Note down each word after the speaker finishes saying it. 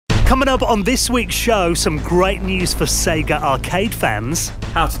Coming up on this week's show, some great news for Sega arcade fans.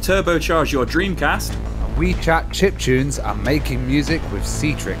 How to turbocharge your Dreamcast. We chat chiptunes and making music with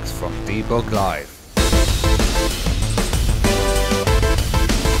cTrix from debuglive.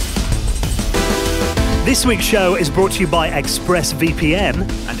 This week's show is brought to you by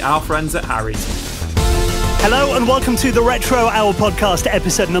ExpressVPN and our friends at Harry's. Hello and welcome to the Retro Hour podcast,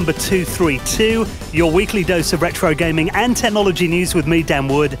 episode number 232, your weekly dose of retro gaming and technology news with me, Dan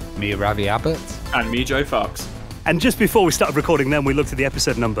Wood. Me, Ravi Abbott. And me, Joe Fox. And just before we started recording then, we looked at the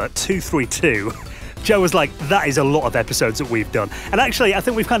episode number 232. Joe was like, that is a lot of episodes that we've done. And actually, I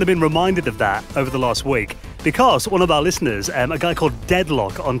think we've kind of been reminded of that over the last week because one of our listeners, a guy called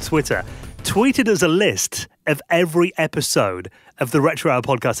Deadlock on Twitter, tweeted us a list of every episode of the Retro Hour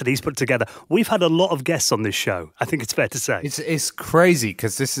podcast that he's put together. We've had a lot of guests on this show, I think it's fair to say. It's crazy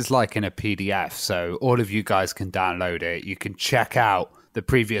because this is like in a PDF, so all of you guys can download it. You can check out the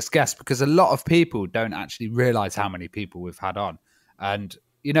previous guests because a lot of people don't actually realise how many people we've had on. And,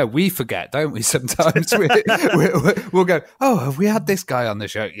 you know, we forget, don't we, sometimes? We'll go, oh, have we had this guy on the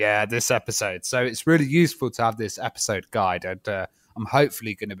show? Yeah, this episode. So it's really useful to have this episode guide, and I'm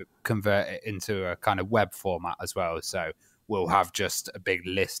hopefully going to convert it into a kind of web format as well. So we'll have just a big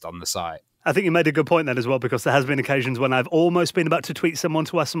list on the site. I think you made a good point then as well, because there has been occasions when I've almost been about to tweet someone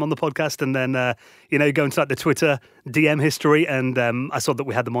to ask them on the podcast, and then, you go into like the Twitter DM history, and I saw that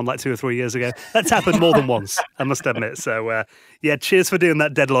we had them on like 2 or 3 years ago. That's happened more than once, I must admit. So, yeah, cheers for doing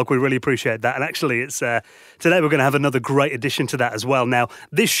that, Deadlock. We really appreciate that. And actually, it's today we're going to have another great addition to that as well. Now,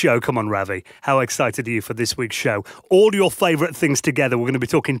 this show, come on, Ravi, how excited are you for this week's show? All your favourite things together. We're going to be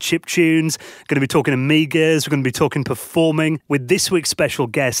talking chiptunes, going to be talking Amigas, we're going to be talking performing with this week's special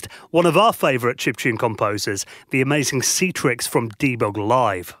guest, one of our favourite chiptune composers, the amazing cTrix from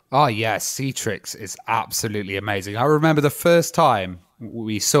debuglive. Oh, yes, cTrix is absolutely amazing. I remember the first time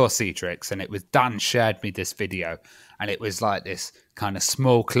we saw cTrix, and it was Dan shared me this video, and it was like this kind of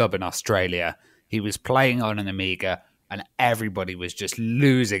small club in Australia. He was playing on an Amiga, and everybody was just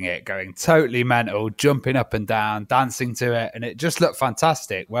losing it, going totally mental, jumping up and down, dancing to it, and it just looked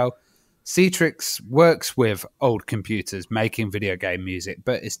fantastic. Well, cTrix works with old computers making video game music,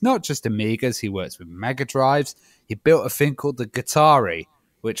 but it's not just Amigas. He works with Mega Drives. He built a thing called the Guitari,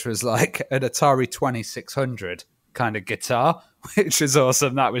 which was like an Atari 2600 kind of guitar, which is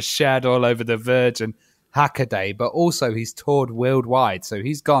awesome. That was shared all over the Verge and Hackaday, but also he's toured worldwide. So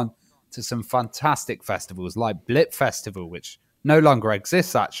he's gone to some fantastic festivals like Blip Festival, which no longer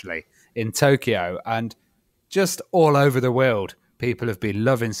exists actually, in Tokyo, and just all over the world. People have been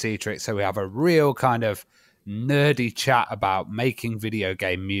loving cTrix, so we have a real kind of nerdy chat about making video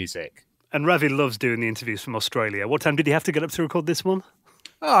game music. And Ravi loves doing the interviews from Australia. What time did you have to get up to record this one?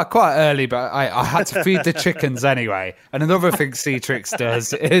 Oh, quite early, but I had to feed the chickens anyway. And another thing cTrix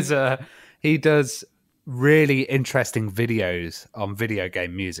does is he does really interesting videos on video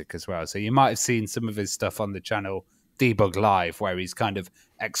game music as well. So you might have seen some of his stuff on the channel debuglive, where he's kind of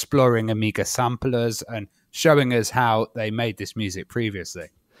exploring Amiga samplers and showing us how they made this music previously.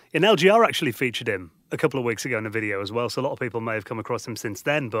 And LGR actually featured him a couple of weeks ago in a video as well, so a lot of people may have come across him since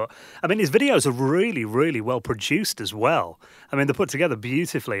then. But, I mean, his videos are really, really well produced as well. I mean, they're put together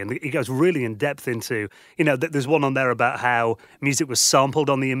beautifully, and he goes really in depth into, there's one on there about how music was sampled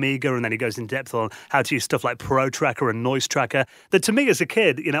on the Amiga, and then he goes in depth on how to use stuff like Pro Tracker and Noise Tracker. That to me as a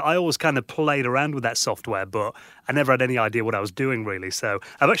kid, I always kind of played around with that software, but I never had any idea what I was doing really. So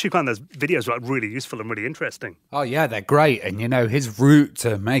I've actually found those videos like really useful and really interesting. Oh yeah, they're great. And his route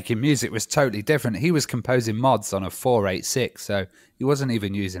to making music was totally different. He was composing mods on a 486, so he wasn't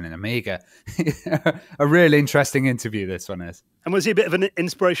even using an Amiga. A really interesting interview this one is. And was he a bit of an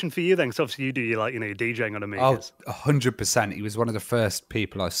inspiration for you then? Because obviously you do your DJing on Amigas. Oh, 100%. He was one of the first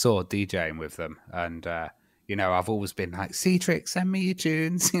people I saw DJing with them, and I've always been like, cTrix, send me your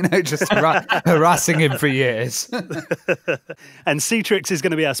tunes, just harassing him for years. And cTrix is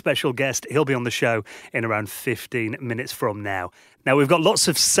going to be our special guest. He'll be on the show in around 15 minutes from now. Now, we've got lots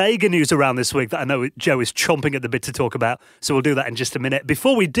of Sega news around this week that I know Joe is chomping at the bit to talk about, so we'll do that in just a minute.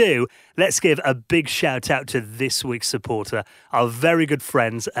 Before we do, let's give a big shout out to this week's supporter, our very good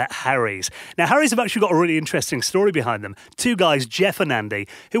friends at Harry's. Now, Harry's have actually got a really interesting story behind them. Two guys, Jeff and Andy,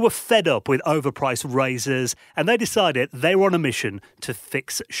 who were fed up with overpriced razors, and they decided they were on a mission to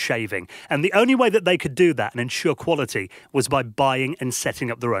fix shaving. And the only way that they could do that and ensure quality was by buying and setting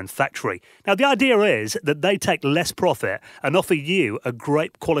up their own factory. Now, the idea is that they take less profit and offer you a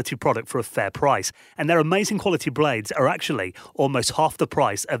great quality product for a fair price. And their amazing quality blades are actually almost half the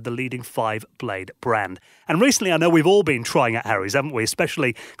price of the leading 5-blade brand. And recently, I know we've all been trying at Harry's, haven't we?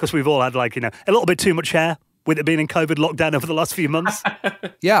 Especially because we've all had a little bit too much hair. with it being in COVID lockdown over the last few months?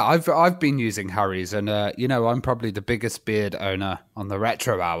 Yeah, I've been using Harry's, and I'm probably the biggest beard owner on the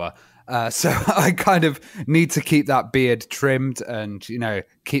Retro Hour. So I kind of need to keep that beard trimmed and,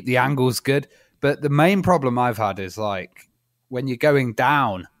 keep the angles good. But the main problem I've had is like when you're going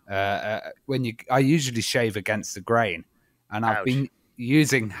down, I usually shave against the grain, and I've been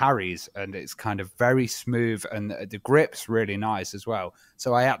using Harry's, and it's kind of very smooth, and the grip's really nice as well.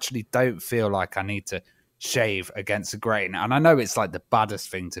 So I actually don't feel like I need to shave against the grain. And I know it's like the baddest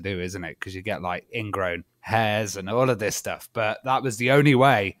thing to do, isn't it? Because you get like ingrown hairs and all of this stuff. But that was the only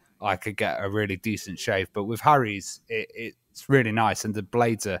way I could get a really decent shave. But with Harry's, it's really nice, and the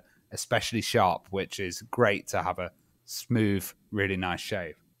blades are especially sharp, which is great to have a smooth, really nice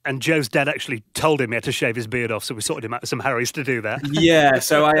shave. And Joe's dad actually told him he had to shave his beard off, so we sorted him out some Harry's to do that. Yeah,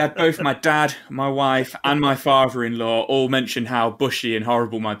 so I had both my dad, my wife, and my father-in-law all mention how bushy and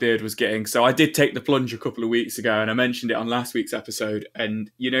horrible my beard was getting. So I did take the plunge a couple of weeks ago, and I mentioned it on last week's episode.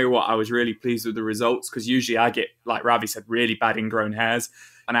 And you know what? I was really pleased with the results, because usually I get, like Ravi said, really bad ingrown hairs.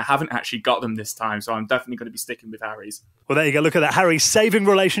 And I haven't actually got them this time, so I'm definitely going to be sticking with Harry's. Well, there you go. Look at that. Harry's saving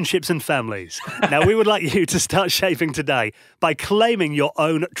relationships and families. Now, we would like you to start shaving today by claiming your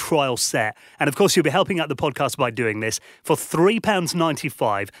own trial set. And, of course, you'll be helping out the podcast by doing this. For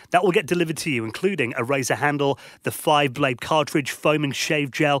 £3.95, that will get delivered to you, including a razor handle, the 5-blade cartridge foaming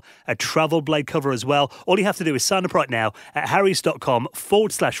shave gel, a travel blade cover as well. All you have to do is sign up right now at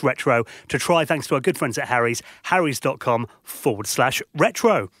harrys.com/retro to try, thanks to our good friends at Harry's,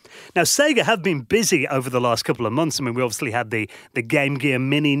 harrys.com/retro. Now, Sega have been busy over the last couple of months. I mean, we obviously had the Game Gear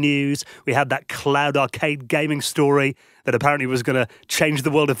Mini news. We had that cloud arcade gaming story that apparently was going to change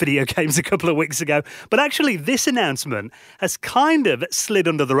the world of video games a couple of weeks ago. But actually, this announcement has kind of slid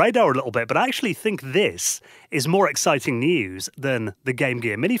under the radar a little bit. But I actually think this is more exciting news than the Game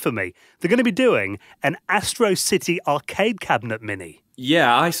Gear Mini for me. They're going to be doing an Astro City arcade cabinet mini.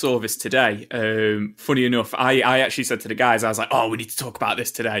 Yeah, I saw this today. Funny enough, I actually said to the guys, I was like, oh, we need to talk about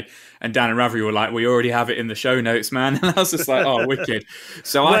this today. And Dan and Ravi were like, we already have it in the show notes, man. And I was just like, oh, wicked.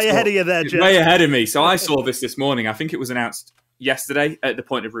 So way ahead of you there, Jeff. Way ahead of me. So I saw this morning. I think it was announced yesterday. At the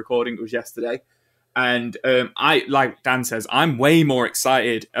point of recording, it was yesterday. And I, like Dan says, I'm way more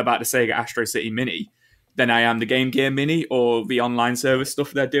excited about the Sega Astro City Mini than I am the Game Gear Mini or the online service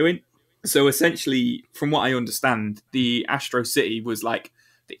stuff they're doing. So essentially, from what I understand, the Astro City was like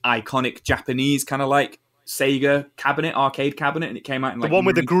the iconic Japanese kind of like Sega cabinet, arcade cabinet, and it came out in like the one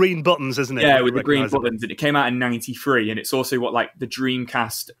with the green buttons, isn't it? Yeah, with the green buttons, and it came out in '93, and it's also what like the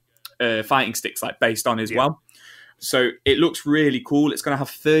Dreamcast fighting sticks like based on as well. So it looks really cool. It's going to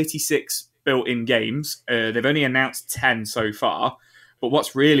have 36 built-in games. They've only announced 10 so far, but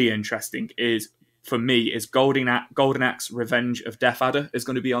what's really interesting is, for me, is Golden Axe Revenge of Death Adder is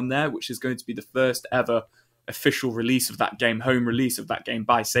going to be on there, which is going to be the first ever official release of that game, home release of that game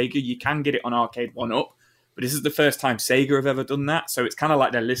by Sega. You can get it on Arcade 1-Up, but this is the first time Sega have ever done that. So it's kind of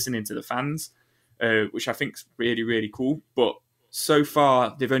like they're listening to the fans, which I think is really, really cool. But so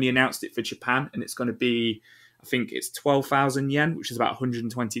far, they've only announced it for Japan, and it's going to be, I think it's 12,000 yen, which is about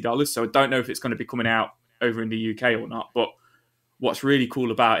 $120. So I don't know if it's going to be coming out over in the UK or not, but what's really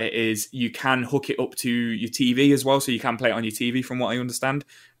cool about it is you can hook it up to your TV as well, so you can play it on your TV from what I understand,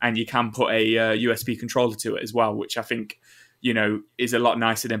 and you can put a USB controller to it as well, which I think, is a lot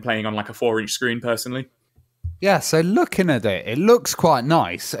nicer than playing on like a 4-inch screen personally. Yeah, so looking at it, it looks quite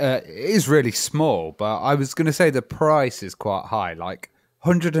nice. It is really small, but I was going to say the price is quite high, like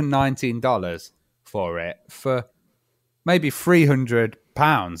 $119 for it. For maybe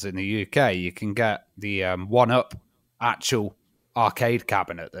 £300 in the UK, you can get the 1-Up actual arcade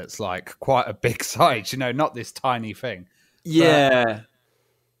cabinet that's like quite a big size, not this tiny thing. Yeah.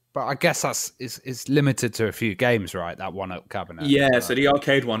 But I guess it's limited to a few games, right? That 1-Up cabinet. Yeah, so the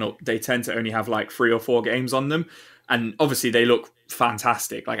arcade 1-Up, they tend to only have like 3 or 4 games on them. And obviously they look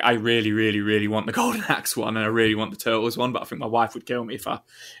fantastic. Like I really, really, really want the Golden Axe one, and I really want the Turtles one, but I think my wife would kill me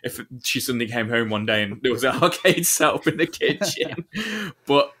if she suddenly came home one day and there was an arcade set up in the kitchen.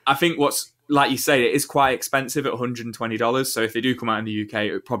 But I think what's, like you say, it is quite expensive at $120. So if they do come out in the UK,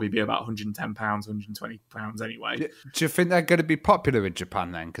 it would probably be about £110, £120 anyway. Do you think they're going to be popular in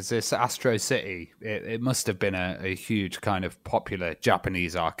Japan then? Because this Astro City, it must have been a huge kind of popular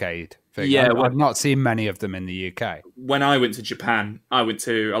Japanese arcade thing. Yeah, I've not seen many of them in the UK. When I went to Japan, I went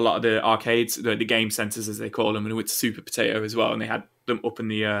to a lot of the arcades, the game centres as they call them, and I went to Super Potato as well, and they had them up in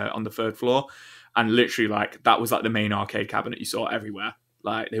the on the 3rd floor, and literally like that was like the main arcade cabinet you saw everywhere.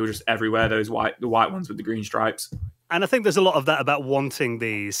 Like they were just everywhere. The white ones with the green stripes. And I think there's a lot of that about wanting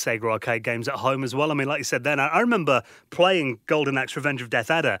these Sega arcade games at home as well. I mean, like you said then, I remember playing Golden Axe Revenge of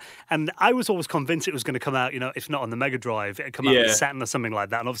Death Adder, and I was always convinced it was going to come out, if not on the Mega Drive, it'd come out on the Saturn or something like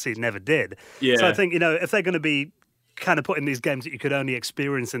that, and obviously it never did. Yeah. So I think, if they're going to be kind of putting these games that you could only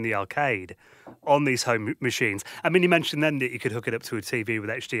experience in the arcade on these home machines. I mean, you mentioned then that you could hook it up to a TV with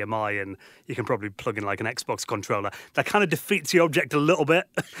HDMI and you can probably plug in like an Xbox controller. That kind of defeats the object a little bit,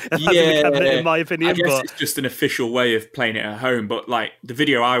 in my opinion. I guess it's just an official way of playing it at home. But like the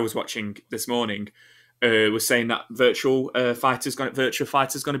video I was watching this morning was saying that Virtua Fighter's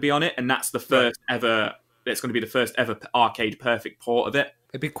going to be on it, and that's the first ever. It's going to be the first ever arcade perfect port of it.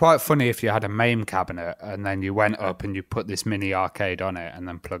 It'd be quite funny if you had a MAME cabinet and then you went up and you put this mini arcade on it and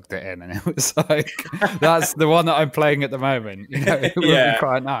then plugged it in, and it was like, that's the one that I'm playing at the moment. It would be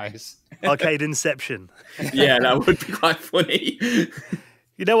quite nice. Arcade Inception. Yeah, that would be quite funny.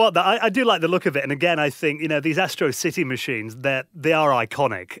 You know what? I do like the look of it. And again, I think, these Astro City machines, they are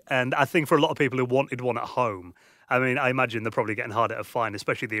iconic. And I think for a lot of people who wanted one at home, I mean, I imagine they're probably getting harder to find,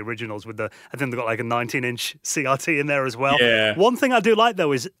 especially the originals I think they've got like a 19-inch CRT in there as well. Yeah. One thing I do like,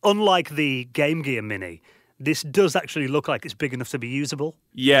 though, is unlike the Game Gear Mini, this does actually look like it's big enough to be usable.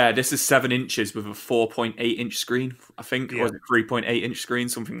 Yeah, this is 7 inches with a 4.8-inch screen, I think, or 3.8-inch screen,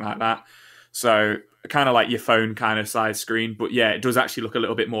 something like that. So kind of like your phone kind of size screen. But yeah, it does actually look a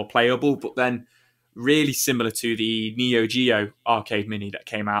little bit more playable, but then really similar to the Neo Geo arcade mini that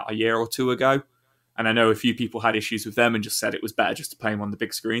came out a year or two ago. And I know a few people had issues with them and just said it was better just to play them on the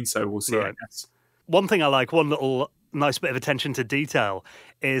big screen. So we'll see, I guess. One thing I like, one little nice bit of attention to detail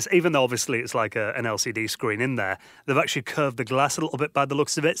is, even though obviously it's like an LCD screen in there, they've actually curved the glass a little bit by the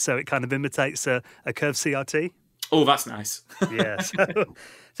looks of it. So it kind of imitates a curved CRT. Oh, that's nice. Yeah.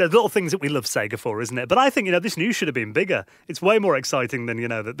 So little things that we love Sega for, isn't it? But I think, this news should have been bigger. It's way more exciting than,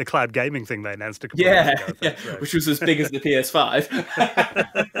 the cloud gaming thing they announced a couple of years ago. So. Which was as big as the PS5.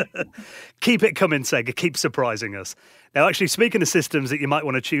 Keep it coming, Sega. Keep surprising us. Now, actually, speaking of systems that you might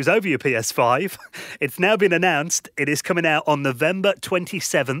want to choose over your PS5, it's now been announced it is coming out on November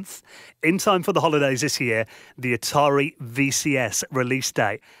 27th, in time for the holidays this year, the Atari VCS release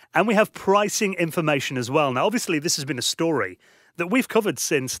date. And we have pricing information as well. Now, obviously, this has been a story that we've covered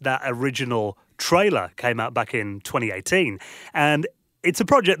since that original trailer came out back in 2018. And it's a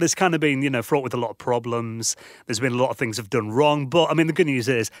project that's kind of been, fraught with a lot of problems. There's been a lot of things have done wrong. But, I mean, the good news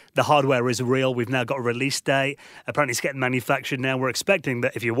is the hardware is real. We've now got a release date. Apparently, it's getting manufactured now. We're expecting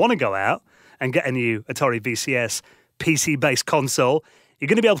that if you want to go out and get a new Atari VCS PC-based console, you're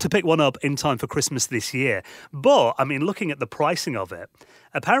going to be able to pick one up in time for Christmas this year. But, I mean, looking at the pricing of it,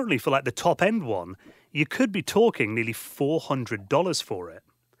 apparently for like the top-end one, you could be talking nearly $400 for it.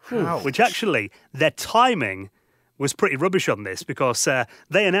 Ouch. Which actually, their timing was pretty rubbish on this, because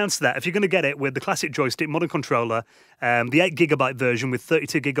they announced that if you're going to get it with the classic joystick, modern controller, the 8GB version with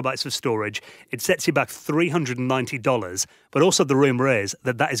 32GB of storage, it sets you back $390. But also the rumour is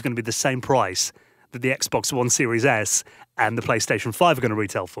that is going to be the same price that the Xbox One Series S and the PlayStation 5 are going to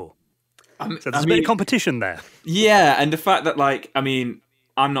retail for. So there's a bit of competition there. Yeah, and the fact that,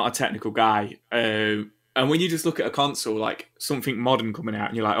 I'm not a technical guy, and when you just look at a console, like something modern coming out,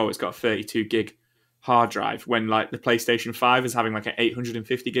 and you're like, oh, it's got a 32 gig hard drive, when like the PlayStation 5 is having like an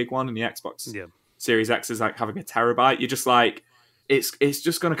 850 gig one, and the Xbox Series X is like having a terabyte, you're just like, it's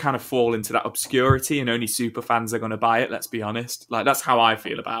just going to kind of fall into that obscurity, and only super fans are going to buy it, let's be honest. Like, that's how I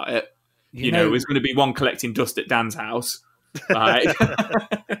feel about it. You know, it's going to be one collecting dust at Dan's house. Like.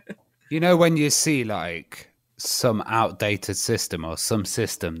 When you see like some outdated system or some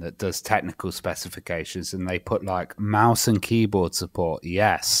system that does technical specifications and they put like mouse and keyboard support,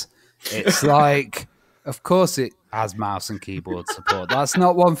 yes, it's like, of course it has mouse and keyboard support. That's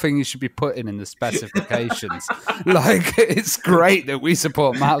not one thing you should be putting in the specifications. Like, it's great that we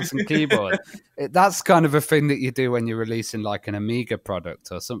support mouse and keyboard. That's kind of a thing that you do when you're releasing like an Amiga product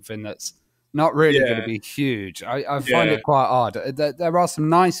or something that's not really going to be huge. I find it quite odd. There are some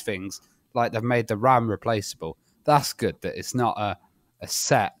nice things, like they've made the RAM replaceable. That's good that it's not a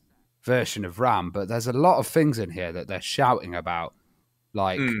set version of RAM, but there's a lot of things in here that they're shouting about,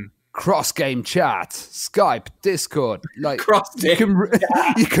 like cross-game chat, Skype, Discord. Like, you can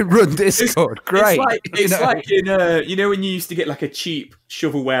run Discord. Great. It's like in when you used to get like a cheap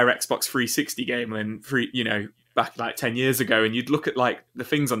shovelware Xbox 360 game and back like 10 years ago, and you'd look at like the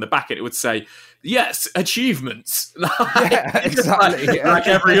things on the back and it would say, yes, achievements. Exactly. Like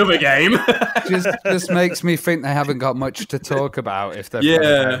every other game. just makes me think they haven't got much to talk about if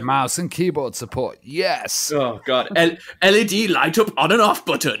they've mouse and keyboard support. Yes. Oh god. LED light up on and off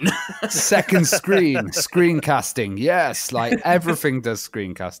button. Second screencasting. Yes, like everything does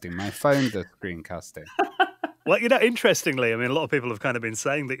screencasting. My phone does screencasting. Well, interestingly, I mean, a lot of people have kind of been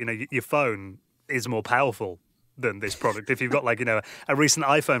saying that, your phone is more powerful than this product. If you've got a recent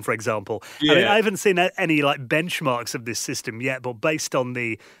iPhone, for example. Yeah. I mean, I haven't seen any benchmarks of this system yet, but based on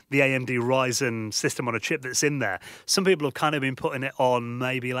the AMD Ryzen system on a chip that's in there, some people have kind of been putting it on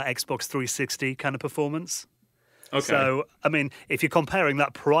maybe Xbox 360 kind of performance. Okay. So, I mean, if you're comparing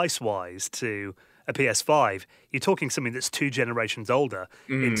that price-wise to a PS5, you're talking something that's 2 generations older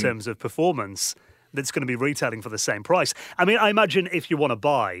in terms of performance that's going to be retailing for the same price. I mean, I imagine if you want to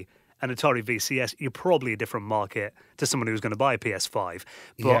buy an Atari VCS, you're probably a different market to someone who's going to buy a PS5.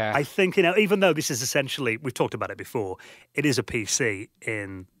 But I think, even though this is essentially, we've talked about it before, it is a PC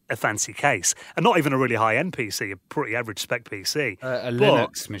in a fancy case. And not even a really high-end PC, a pretty average spec PC. A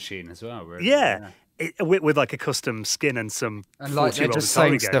Linux machine as well, really. Yeah. With a custom skin and some and they're just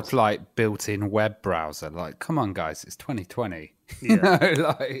saying games. Stuff like built-in web browser. Come on, guys, it's 2020.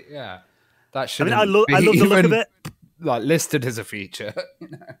 Yeah. That should. I love the look of it. Listed as a feature.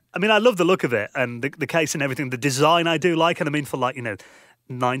 I mean, I love the look of it and the case and everything. The design I do like, and I mean, for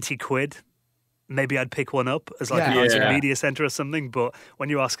 90 quid, maybe I'd pick one up as a nice media center or something. But when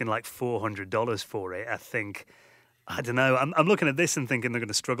you're asking $400 for it, I think, I don't know. I'm looking at this and thinking they're going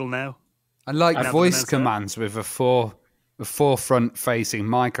to struggle now. And voice commands with a forefront-facing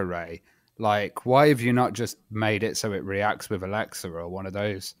mic array. Why have you not just made it so it reacts with Alexa or one of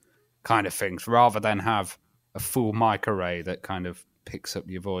those kind of things, rather than have a full mic array that kind of picks up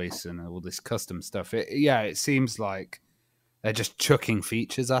your voice and all this custom stuff? It seems like they're just chucking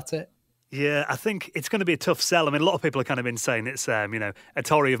features at it. Yeah, I think it's going to be a tough sell. I mean, a lot of people have kind of been saying it's,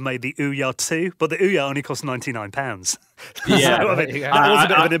 Atari have made the Ouya 2, but the Ouya only costs £99. Yeah, so, that was a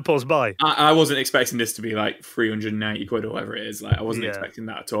bit of an impulse buy. I wasn't expecting this to be 390 quid or whatever it is. I wasn't expecting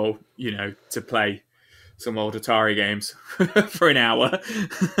that at all, to play some old Atari games for an hour.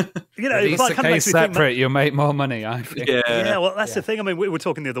 It's kind of separate, you'll make more money, I think. Yeah, well, that's the thing. I mean, we were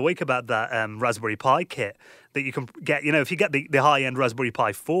talking the other week about that Raspberry Pi kit that you can get. If you get the high-end Raspberry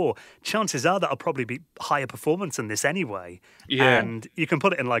Pi 4, chances are that'll probably be higher performance than this anyway. Yeah. And you can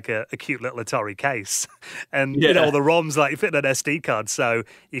put it in a cute little Atari case. And, all the ROMs, fit in an SD card. So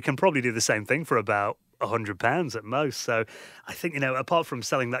you can probably do the same thing for about £100 at most. So I think, apart from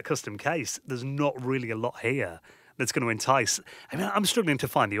selling that custom case, there's not really a lot here that's going to entice. I mean, I'm struggling to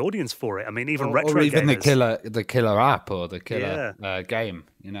find the audience for it. I mean, even retro or even gamers, the killer app or the killer game.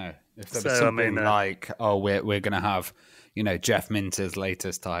 If there was something we're going to have, Jeff Minter's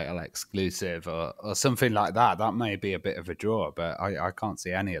latest title exclusive or something like that. That may be a bit of a draw, but I can't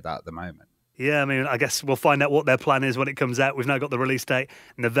see any of that at the moment. Yeah, I mean, I guess we'll find out what their plan is when it comes out. We've now got the release date,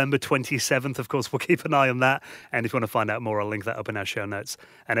 November 27th. Of course, we'll keep an eye on that. And if you want to find out more, I'll link that up in our show notes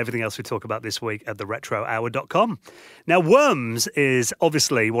and everything else we talk about this week at theretrohour.com. Now, Worms is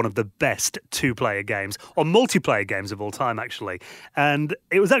obviously one of the best two-player games, or multiplayer games of all time, actually. And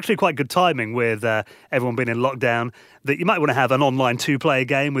it was actually quite good timing with everyone being in lockdown that you might want to have an online two-player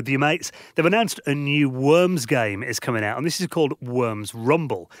game with your mates. They've announced a new Worms game is coming out, and this is called Worms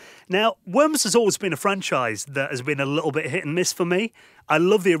Rumble. Now, Worms has always been a franchise that has been a little bit hit and miss for me. I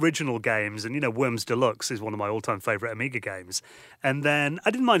love the original games, and, Worms Deluxe is one of my all-time favourite Amiga games. And then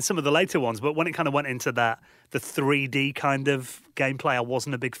I didn't mind some of the later ones, but when it kind of went into the 3D kind of gameplay, I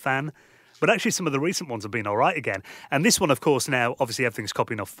wasn't a big fan. But actually, some of the recent ones have been all right again. And this one, of course, now, obviously, everything's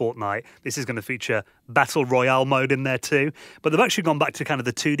copying off Fortnite. This is going to feature Battle Royale mode in there too. But they've actually gone back to kind of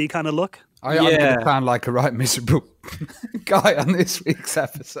the 2D kind of look. I'm going to sound like a right miserable guy on this week's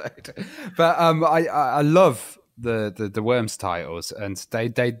episode. But I love the Worms titles. And they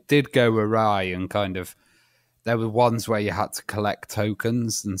did go awry and kind of... There were ones where you had to collect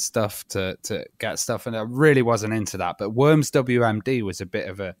tokens and stuff to get stuff. And I really wasn't into that. But Worms WMD was a bit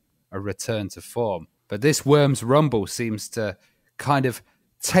of a return to form. But this Worms Rumble seems to kind of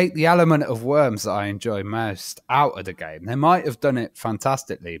take the element of Worms that I enjoy most out of the game. They might have done it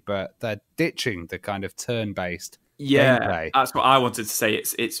fantastically, but they're ditching the kind of turn-based gameplay. That's what I wanted to say.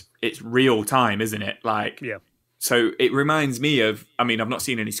 It's real time, isn't it? So it reminds me of, I mean, I've not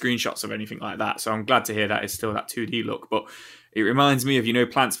seen any screenshots of anything like that, so I'm glad to hear that it's still that 2D look, but it reminds me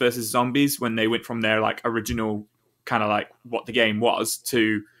of, Plants vs. Zombies, when they went from their original kind of what the game was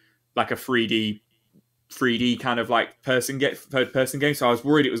to a 3D kind of third person game. So I was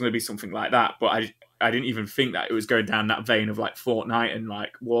worried it was going to be something like that, but I didn't even think that it was going down that vein of Fortnite and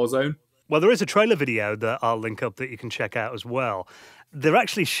Warzone. Well, there is a trailer video that I'll link up that you can check out as well. They're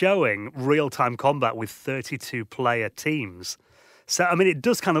actually showing real-time combat with 32-player teams. So, I mean, it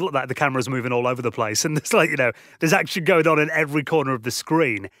does kind of look like the camera's moving all over the place, and there's there's action going on in every corner of the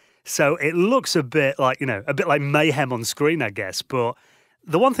screen. So it looks a bit like mayhem on screen, I guess, but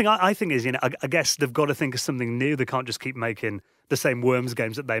The one thing I think is, I guess they've got to think of something new. They can't just keep making the same Worms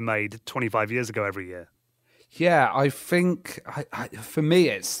games that they made 25 years ago every year. Yeah, I think for me,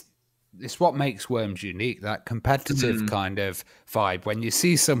 it's what makes Worms unique, that competitive kind of vibe. When you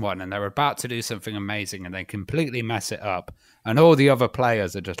see someone and they're about to do something amazing and they completely mess it up and all the other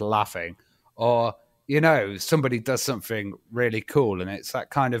players are just laughing, or, somebody does something really cool and it's that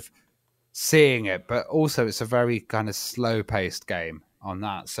kind of seeing it, but also it's a very kind of slow-paced game on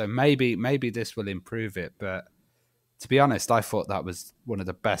that. So maybe this will improve it. But to be honest, I thought that was one of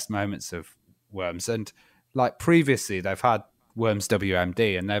the best moments of Worms. And like previously, they've had Worms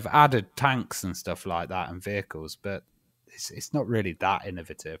WMD and they've added tanks and stuff like that and vehicles, but it's not really that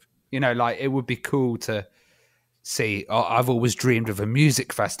innovative. Like it would be cool to see. I've always dreamed of a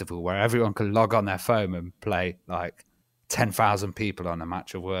music festival where everyone can log on their phone and play like 10,000 people on a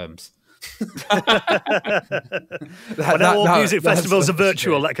match of Worms. All music festivals are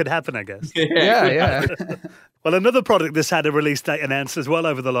virtual. That could happen, I guess. Yeah. Well, another product that's had a release date announced as well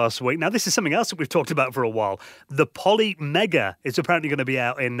over the last week. Now, this is something else that we've talked about for a while. The Poly Mega is apparently going to be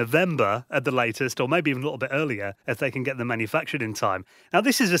out in November at the latest, or maybe even a little bit earlier if they can get them manufactured in time. Now,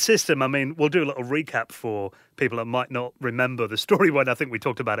 this is a system, we'll do a little recap for people that might not remember the story when I think we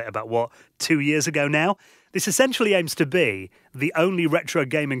talked about it about, 2 years ago now? This essentially aims to be the only retro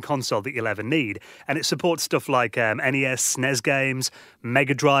gaming console that you'll ever need, and it supports stuff like NES, SNES games,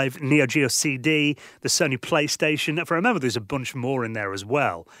 Mega Drive, Neo Geo CD, the Sony PlayStation. If I remember, there's a bunch more in there as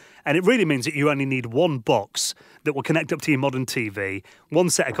well. And it really means that you only need one box that will connect up to your modern TV, one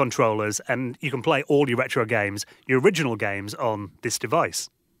set of controllers, and you can play all your retro games, your original games, on this device.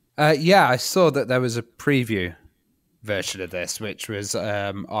 Yeah, I saw that there was a preview version of this, which was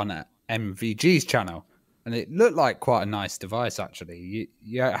on MVG's channel. And it looked like quite a nice device, actually.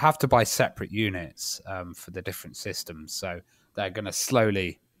 You have to buy separate units for the different systems. So they're going to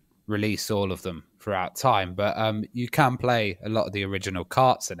slowly release all of them throughout time. But you can play a lot of the original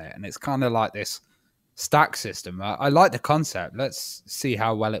carts in it. And it's kind of like this stack system. I like the concept. Let's see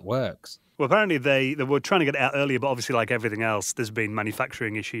how well it works. Well, apparently they were trying to get it out earlier, but obviously, like everything else, there's been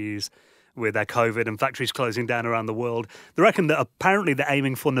manufacturing issues with their COVID and factories closing down around the world. They reckon that apparently they're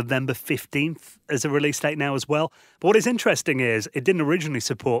aiming for November 15th as a release date now as well. But what is interesting is it didn't originally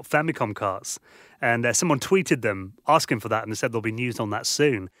support Famicom carts. And someone tweeted them asking for that and they said there'll be news on that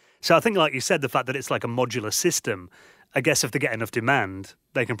soon. So I think, like you said, the fact that it's like a modular system, I guess if they get enough demand,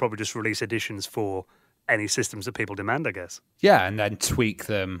 they can probably just release editions for any systems that people demand, I guess. Yeah, and then tweak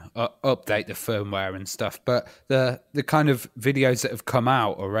them, update the firmware and stuff. But the kind of videos that have come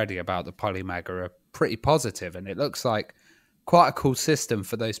out already about the Polymega are pretty positive, and it looks like quite a cool system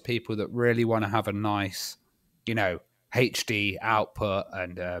for those people that really want to have a nice, HD output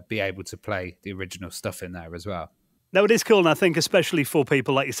and be able to play the original stuff in there as well. No, it is cool, and I think especially for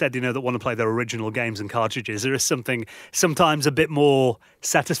people, like you said, that want to play their original games and cartridges, there is something sometimes a bit more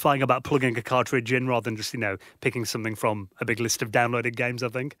satisfying about plugging a cartridge in rather than just, picking something from a big list of downloaded games, I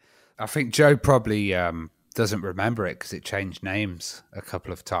think. I think Joe probably doesn't remember it because it changed names a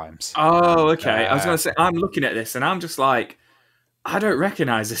couple of times. Oh, okay. I was going to say, I'm looking at this and I'm just like, I don't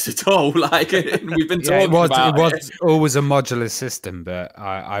recognise this at all. Like we've been talking about it was always a modular system, but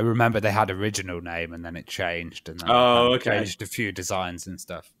I remember they had original name and then it changed, and then changed a few designs and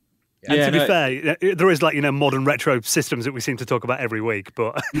stuff. Yeah, and to be fair, there is modern retro systems that we seem to talk about every week,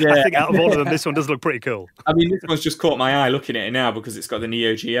 but I think out of all of them, this one does look pretty cool. I mean, this one's just caught my eye looking at it now because it's got the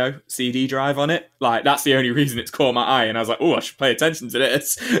Neo Geo CD drive on it. Like, that's the only reason it's caught my eye, and I was like, oh, I should pay attention to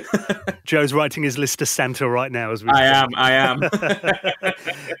this. Joe's writing his list to Santa right now as we I am.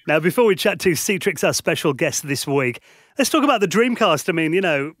 Now, before we chat to cTrix, our special guest this week, let's talk about the Dreamcast. I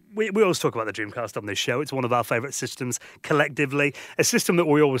mean, we always talk about the Dreamcast on this show. It's one of our favourite systems collectively, a system that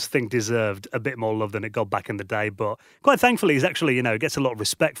we always think deserved a bit more love than it got back in the day. But quite thankfully, it's actually, gets a lot of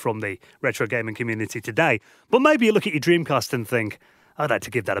respect from the retro gaming community today. But maybe you look at your Dreamcast and think, I'd like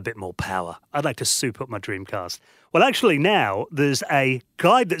to give that a bit more power. I'd like to soup up my Dreamcast. Well, actually now there's a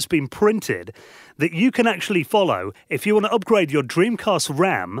guide that's been printed that you can actually follow if you want to upgrade your Dreamcast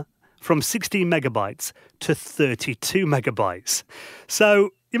RAM from 16 megabytes to 32 megabytes.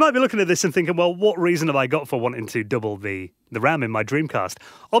 So you might be looking at this and thinking, well, what reason have I got for wanting to double the RAM in my Dreamcast?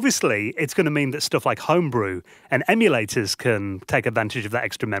 Obviously, it's going to mean that stuff like Homebrew and emulators can take advantage of that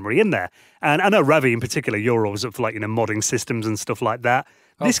extra memory in there. And I know, Ravi, in particular, you're always up for modding systems and stuff like that.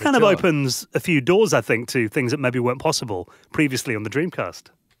 This kind of opens a few doors, I think, to things that maybe weren't possible previously on the Dreamcast.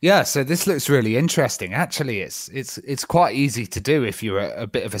 Yeah, so this looks really interesting. Actually, it's quite easy to do if you're a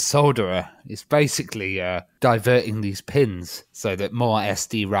bit of a solderer. It's basically diverting these pins so that more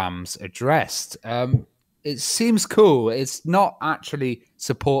SD RAMs are addressed. It seems cool. It's not actually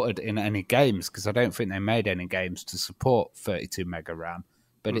supported in any games because I don't think they made any games to support 32 mega RAM,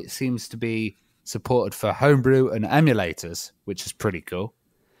 but it seems to be supported for homebrew and emulators, which is pretty cool.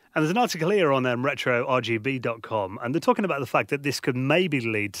 And there's an article here on retrorgb.com, and they're talking about the fact that this could maybe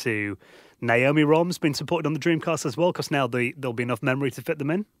lead to Naomi ROMs being supported on the Dreamcast as well, because now there'll be enough memory to fit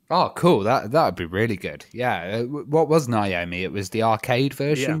them in. Oh, cool. That would be really good. Yeah. What was Naomi? It was the arcade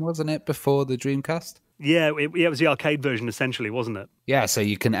version, wasn't it, before the Dreamcast? Yeah, it was the arcade version, essentially, wasn't it? Yeah, so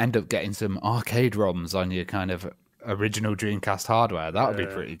you can end up getting some arcade ROMs on your kind of original Dreamcast hardware. That would be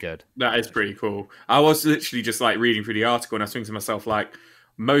pretty good. That is pretty cool. I was literally just like reading through the article and I was thinking to myself, like,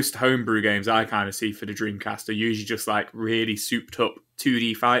 most homebrew games I kind of see for the Dreamcast are usually just like really souped up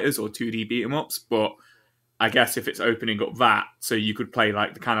 2D fighters or 2D beat 'em ups. But I guess if it's opening up that, so you could play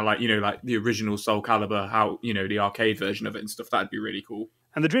like the kind of like, like the original Soul Calibur, how, the arcade version of it and stuff, that'd be really cool.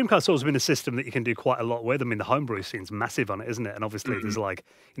 And the Dreamcast's always been a system that you can do quite a lot with. I mean, the homebrew scene's massive on it, isn't it? And obviously there's like,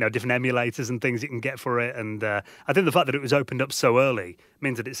 different emulators and things you can get for it. And I think the fact that it was opened up so early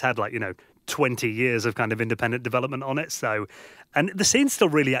means that it's had like, 20 years of kind of independent development on it. So, and the scene's still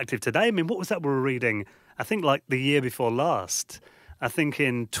really active today. I mean, what was that we were reading? I think like the year before last, I think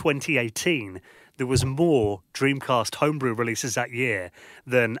in 2018, there was more Dreamcast homebrew releases that year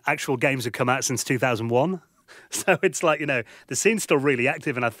than actual games had come out since 2001. So it's like, the scene's still really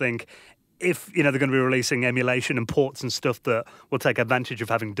active. And I think if, they're going to be releasing emulation and ports and stuff that will take advantage of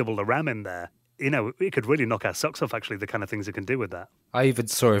having double the RAM in there, it could really knock our socks off, actually, the kind of things it can do with that. I even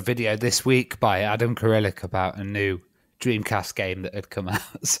saw a video this week by Adam Karillik about a new Dreamcast game that had come out.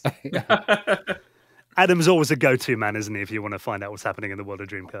 So, yeah. Adam's always a go-to man, isn't he, if you want to find out what's happening in the world of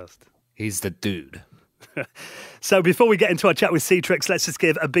Dreamcast? He's the dude. So before we get into our chat with cTrix, let's just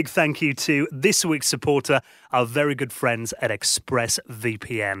give a big thank you to this week's supporter, our very good friends at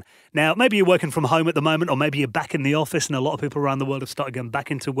ExpressVPN. Now, maybe you're working from home at the moment, or maybe you're back in the office, and a lot of people around the world have started going back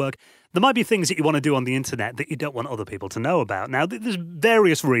into work. There might be things that you want to do on the internet that you don't want other people to know about. Now, there's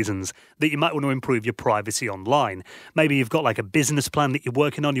various reasons that you might want to improve your privacy online. Maybe you've got like a business plan that you're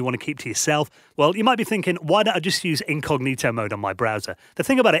working on, you want to keep to yourself. Well, you might be thinking, why don't I just use incognito mode on my browser? The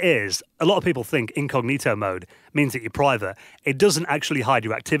thing about it is, a lot of people think incognito mode means that you're private. It doesn't actually hide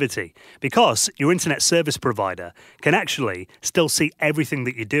your activity because your internet service provider can actually still see everything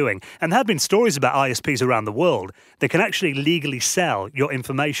that you're doing. And there have been stories about ISPs around the world that can actually legally sell your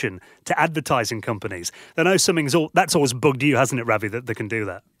information to advertising companies. I know that's always bugged you, hasn't it, Ravi, that they can do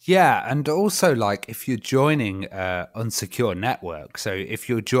that? Yeah, and also like if you're joining an unsecure network, so if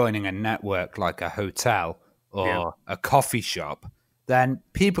you're joining a network like a hotel or a coffee shop, then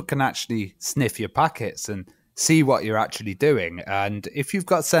people can actually sniff your packets and see what you're actually doing. And if you've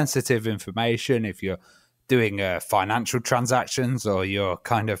got sensitive information, if you're doing financial transactions or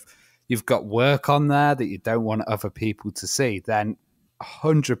you've got work on there that you don't want other people to see, then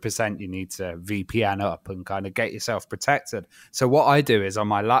 100% you need to VPN up and kind of get yourself protected. So what I do is on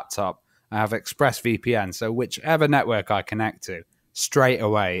my laptop, I have ExpressVPN. So whichever network I connect to, straight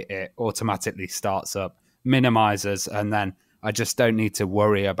away it automatically starts up, minimizes, and then I just don't need to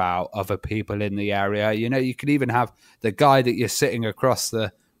worry about other people in the area. You could even have the guy that you're sitting across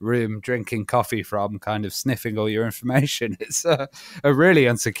the room drinking coffee from kind of sniffing all your information. It's a really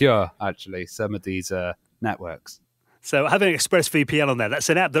unsecure, actually, some of these networks. So having ExpressVPN on there, that's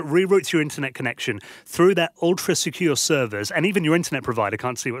an app that reroutes your internet connection through their ultra-secure servers, and even your internet provider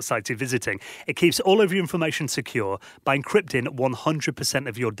can't see what sites you're visiting. It keeps all of your information secure by encrypting 100%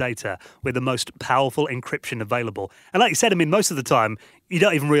 of your data with the most powerful encryption available. And like you said, I mean, most of the time, you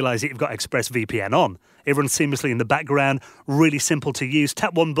don't even realize that you've got ExpressVPN on. It runs seamlessly in the background, really simple to use.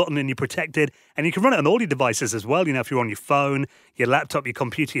 Tap one button and you're protected. And you can run it on all your devices as well. If you're on your phone, your laptop, your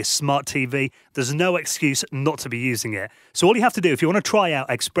computer, your smart TV, there's no excuse not to be using it. So all you have to do, if you want to try out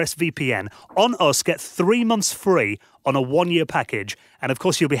ExpressVPN on us, get 3 months free on a 1-year package. And of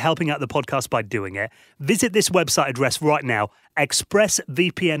course, you'll be helping out the podcast by doing it. Visit this website address right now,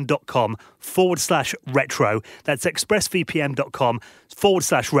 expressvpn.com/retro. That's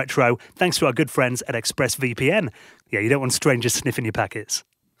expressvpn.com/retro. Thanks to our good friends at ExpressVPN. Yeah, you don't want strangers sniffing your packets.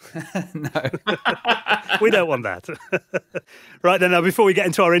 No. We don't want that. Right then, now, before we get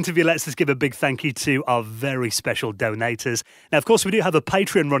into our interview, let's just give a big thank you to our very special donators. Now, of course, we do have a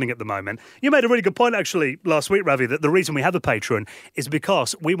Patreon running at the moment. You made a really good point, actually, last week, Ravi, that the reason we have a Patreon is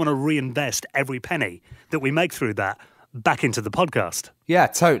because we want to reinvest every penny that we make through that back into the podcast. Yeah,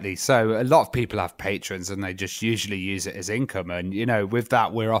 totally. So a lot of people have patrons and they just usually use it as income. And, with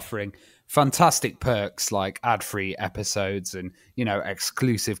that, we're offering fantastic perks like ad-free episodes and,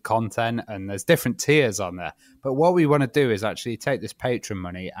 exclusive content. And there's different tiers on there. But what we want to do is actually take this Patreon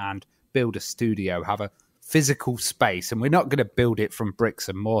money and build a studio, have a physical space, and we're not going to build it from bricks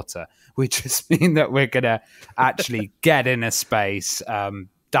and mortar. We just mean that we're going to actually get in a space.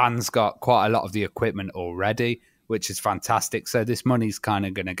 Dan's got quite a lot of the equipment already, which is fantastic. So this money's kind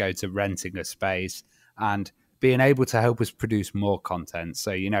of going to go to renting a space and being able to help us produce more content.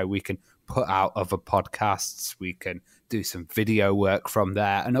 So, we can put out other podcasts, we can do some video work from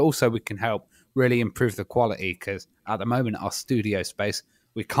there, and also we can help really improve the quality, because at the moment, our studio space,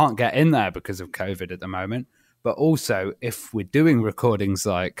 we can't get in there because of COVID at the moment. But also, if we're doing recordings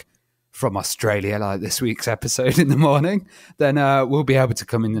like from Australia, like this week's episode in the morning, then we'll be able to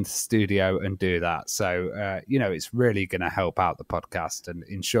come in the studio and do that. So, it's really going to help out the podcast and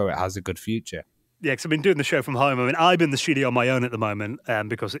ensure it has a good future. Yeah, because I've been doing the show from home. I mean, I'm in the studio on my own at the moment,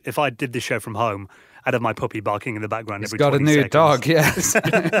 because if I did this show from home, I'd have my puppy barking in the background every 20 seconds. He's got a new dog,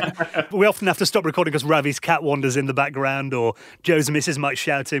 yes. We often have to stop recording because Ravi's cat wanders in the background, or Joe's missus might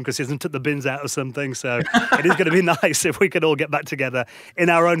shout at him because he hasn't took the bins out or something. So it is going to be nice if we could all get back together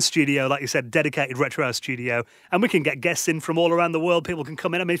in our own studio, like you said, dedicated Retro Hour studio, and we can get guests in from all around the world. People can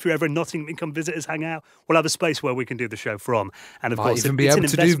come in. I mean, if you're ever in Nottingham, you can come visit us, hang out. We'll have a space where we can do the show from. And of course, even be able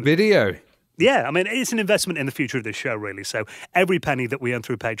to do video. Yeah, I mean, it's an investment in the future of this show, really. So every penny that we earn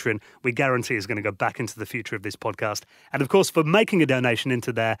through Patreon, we guarantee is going to go back into the future of this podcast. And of course, for making a donation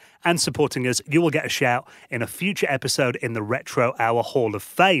into there and supporting us, you will get a shout in a future episode in the Retro Hour Hall of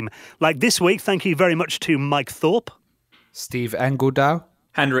Fame. Like this week, thank you very much to Mike Thorpe, Steve Engeldow,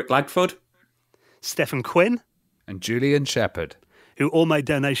 Henrik Lagford, Stephen Quinn, and Julian Shepherd, who all made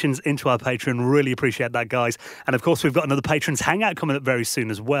donations into our Patreon. Really appreciate that, guys. And of course, we've got another Patrons Hangout coming up very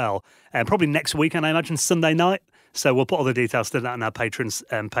soon as well. Probably next week, and I imagine Sunday night. So we'll put all the details to that on our Patrons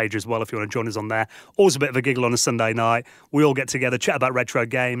page as well if you want to join us on there. Always a bit of a giggle on a Sunday night. We all get together, chat about retro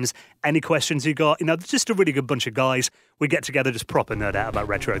games. Any questions you got, just a really good bunch of guys. We get together, just proper nerd out about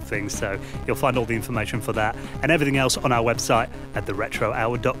retro things. So you'll find all the information for that and everything else on our website at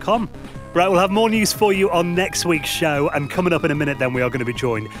theretrohour.com. Right, we'll have more news for you on next week's show. And coming up in a minute, then we are going to be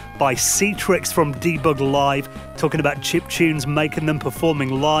joined by cTrix from debuglive, talking about chip tunes, making them,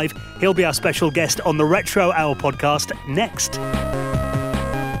 performing live. He'll be our special guest on the Retro Hour podcast next.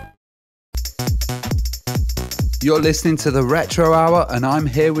 You're listening to the Retro Hour, and I'm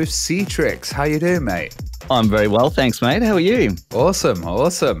here with cTrix. How you doing, mate? I'm very well, thanks, mate. How are you? Awesome.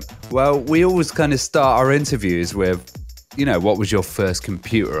 Well, we always kind of start our interviews with, what was your first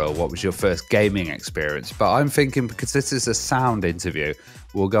computer or what was your first gaming experience? But I'm thinking, because this is a sound interview,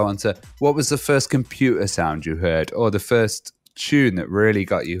 we'll go on to what was the first computer sound you heard or the first tune that really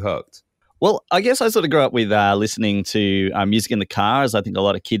got you hooked? Well, I guess I sort of grew up with listening to music in the car, as I think a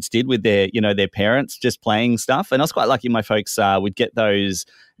lot of kids did with their parents just playing stuff. And I was quite lucky my folks would get those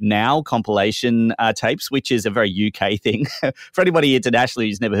Now compilation tapes, which is a very UK thing. For anybody internationally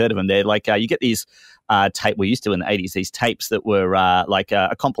who's never heard of them, they're like you get these we used to in the 80s, these tapes that were like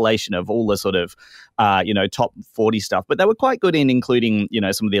a compilation of all the sort of, top 40 stuff. But they were quite good in including,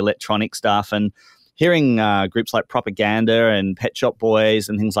 some of the electronic stuff and hearing groups like Propaganda and Pet Shop Boys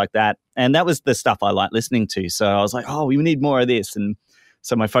and things like that. And that was the stuff I liked listening to. So I was like, oh, we need more of this. And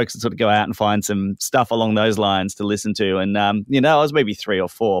so my folks would sort of go out and find some stuff along those lines to listen to. And, I was maybe 3 or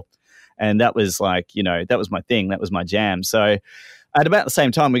 4. And that was like, that was my thing. That was my jam. So at about the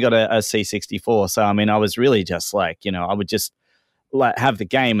same time, we got a C64. So, I mean, I was really just like, I would just have the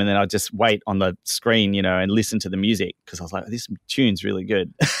game and then I'd just wait on the screen, and listen to the music because I was like, this tune's really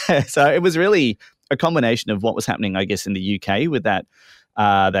good. So it was really a combination of what was happening, I guess, in the UK with that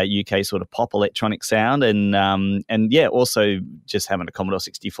UK sort of pop electronic sound and also just having a Commodore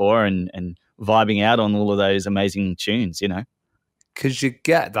 64 and vibing out on all of those amazing tunes, Because you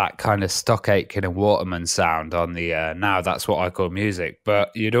get that kind of Stock Aitken and Waterman sound on the Now That's What I Call Music,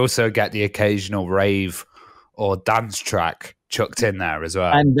 but you'd also get the occasional rave or dance track chucked in there as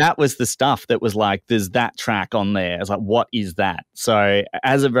well. And that was the stuff that was like, there's that track on there. I was like, what is that? So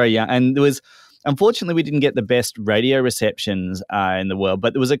as a very young, and there was, unfortunately, we didn't get the best radio receptions in the world,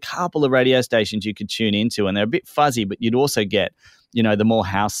 but there was a couple of radio stations you could tune into and they're a bit fuzzy, but you'd also get, the more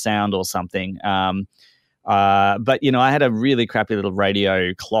house sound or something. But, I had a really crappy little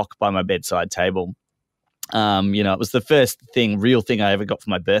radio clock by my bedside table. It was the first real thing I ever got for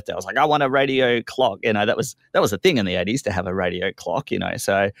my birthday. I was like, I want a radio clock. That was a thing in the 80s to have a radio clock,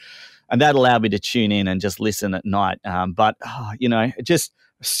 so, and that allowed me to tune in and just listen at night. Just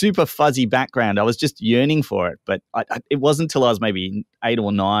super fuzzy background. I was just yearning for it, but it wasn't until I was maybe 8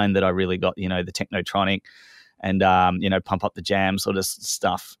 or 9 that I really got, the Technotronic and, pump up the jam sort of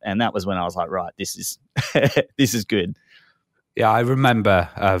stuff. And that was when I was like, right, this is, this is good. Yeah, I remember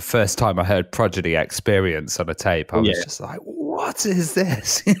first time I heard Prodigy Experience on a tape. I was just like, what what is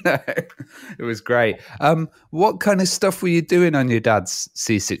this? It was great. What kind of stuff were you doing on your dad's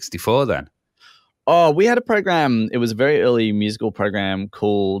C64 then? Oh, we had a program. It was a very early musical program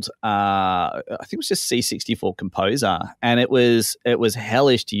called, I think it was just C64 Composer, and it was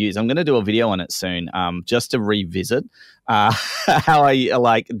hellish to use. I'm going to do a video on it soon, just to revisit how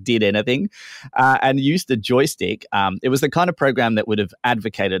I did anything, and used the joystick. It was the kind of program that would have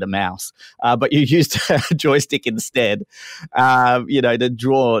advocated a mouse, but you used a joystick instead, to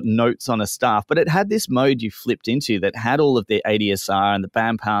draw notes on a staff. But it had this mode you flipped into that had all of the ADSR and the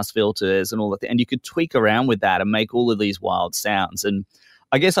bandpass filters and all of that, and you could tweak around with that and make all of these wild sounds. And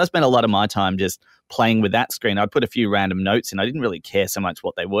I guess I spent a lot of my time just playing with that screen. I'd put a few random notes in. I didn't really care so much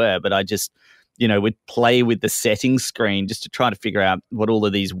what they were, but I just, would play with the settings screen just to try to figure out what all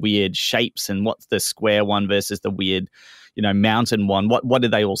of these weird shapes and what's the square one versus the weird, mountain one. Why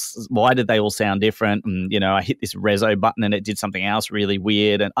did they all sound different? And, I hit this reso button and it did something else really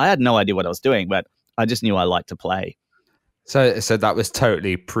weird. And I had no idea what I was doing, but I just knew I liked to play. So that was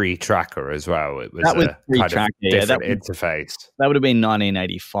totally pre-tracker as well. It was pre-tracker, kind of different interface. That would have been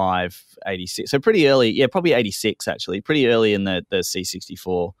 1985, 86. So pretty early, probably 86 actually. Pretty early in the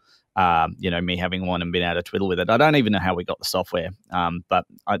C64. Me having one and being able to twiddle with it. I don't even know how we got the software, but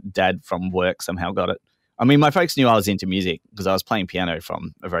Dad from work somehow got it. I mean, my folks knew I was into music because I was playing piano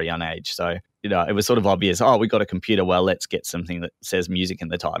from a very young age. So, it was sort of obvious. Oh, we got a computer. Well, let's get something that says music in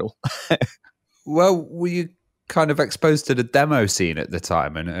the title. Well, were you kind of exposed to the demo scene at the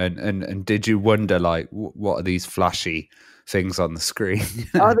time, and did you wonder what are these flashy things on the screen?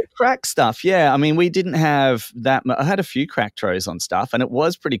 The crack stuff, yeah. I mean, we didn't have that I had a few crack tros on stuff, and it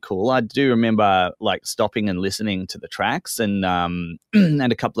was pretty cool. I do remember stopping and listening to the tracks, and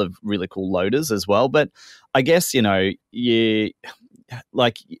and a couple of really cool loaders as well. But I guess it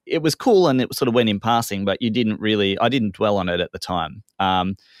was cool and it sort of went in passing, but I didn't dwell on it at the time.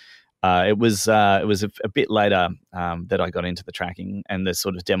 It was a bit later that I got into the tracking and the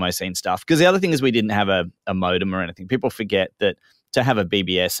sort of demo scene stuff. Because the other thing is we didn't have a modem or anything. People forget that to have a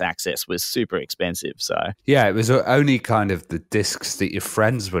BBS access was super expensive. So yeah, it was only kind of the discs that your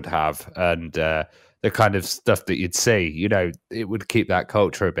friends would have and the kind of stuff that you'd see. It would keep that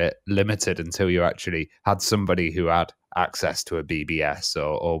culture a bit limited until you actually had somebody who had access to a BBS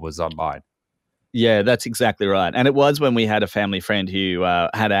or was online. Yeah, that's exactly right. And it was when we had a family friend who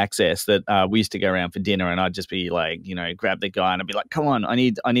had access that we used to go around for dinner, and I'd just be grab the guy and I'd be like, come on, I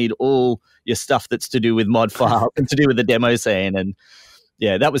need all your stuff that's to do with mod file and to do with the demo scene. And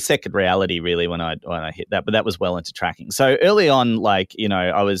yeah, that was second reality really when I hit that, but that was well into tracking. So early on,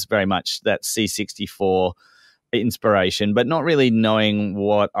 I was very much that C64 inspiration, but not really knowing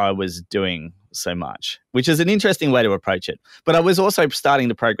what I was doing so much, which is an interesting way to approach it. But I was also starting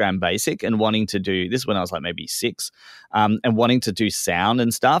to program BASIC and wanting to do this when I was maybe 6, and wanting to do sound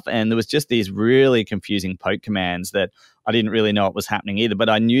and stuff. And there was just these really confusing poke commands that I didn't really know what was happening either. But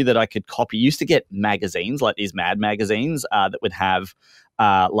I knew that I could copy. You used to get magazines like these Mad magazines that would have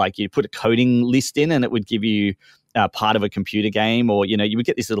you put a coding list in and it would give you part of a computer game, or you would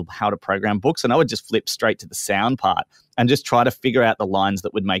get these little how to program books, and I would just flip straight to the sound part and just try to figure out the lines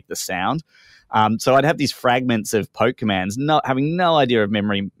that would make the sound. So I'd have these fragments of poke commands, not having no idea of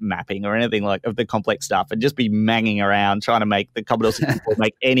memory mapping or anything of the complex stuff, and just be manging around trying to make the Commodore 64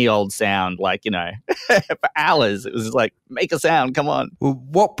 make any old sound, for hours. It was just make a sound, come on. Well,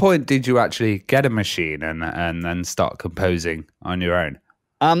 what point did you actually get a machine and then start composing on your own?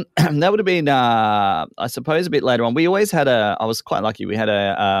 That would have been, I suppose, a bit later on. We always had I was quite lucky. We had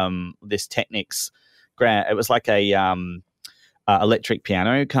this Technics grant. It was like a electric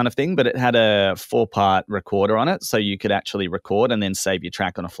piano kind of thing, but it had a 4-part recorder on it. So you could actually record and then save your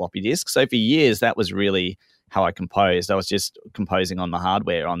track on a floppy disk. So for years, that was really how I composed. I was just composing on the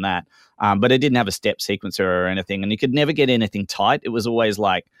hardware on that. But it didn't have a step sequencer or anything. And you could never get anything tight. It was always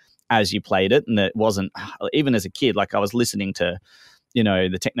as you played it. And it wasn't, even as a kid, I was listening to,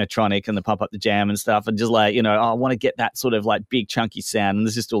 the Technotronic and the Pump Up the Jam and stuff, and just I want to get that sort of big chunky sound, and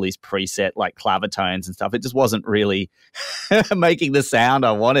there's just all these preset clave tones and stuff. It just wasn't really making the sound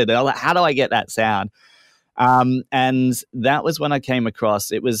I wanted. And I was how do I get that sound? And that was when I came across,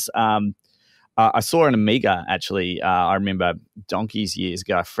 it was, I saw an Amiga actually. I remember donkeys years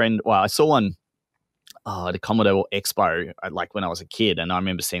ago, I saw one at a Commodore Expo, when I was a kid, and I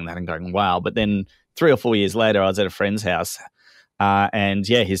remember seeing that and going, wow. But then 3 or 4 years later, I was at a friend's house, and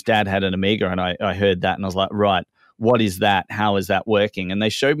yeah, his dad had an Amiga, and I heard that and I was like, right, what is that? How is that working? And they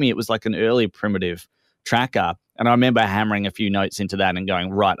showed me it was an early primitive tracker. And I remember hammering a few notes into that and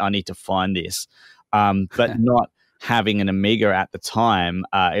going, right, I need to find this. But not having an Amiga at the time,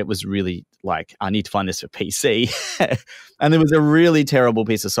 it was really like, I need to find this for PC. And there was a really terrible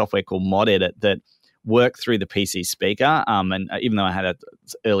piece of software called Mod Edit that worked through the PC speaker. And even though I had an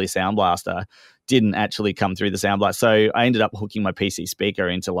early Sound Blaster, didn't actually come through the Sound Blaster. So I ended up hooking my PC speaker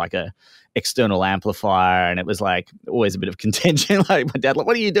into like a external amplifier, and it was like always a bit of contention. Like my dad, like,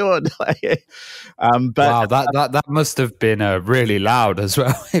 what are you doing? But wow, that must have been really loud as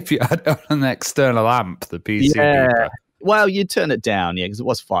well. If you had an external amp, the PC speaker. Well, you turn it down, because it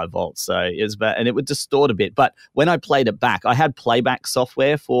was 5 volts, so it was bad, and it would distort a bit. But when I played it back, I had playback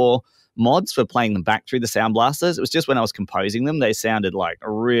software for mods for playing them back through the Sound Blasters. It was just when I was composing them, they sounded like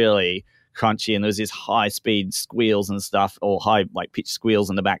really crunchy, and there was this high speed squeals and stuff, or high like pitch squeals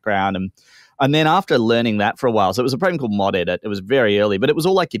in the background. And then after learning that for a while, so it was a program called Mod Edit. It was very early, but it was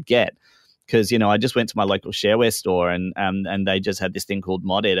all I could get, because I just went to my local shareware store, and they just had this thing called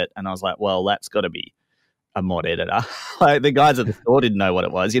Mod Edit, and I was like, well, that's got to be a mod editor. Like the guys at the store didn't know what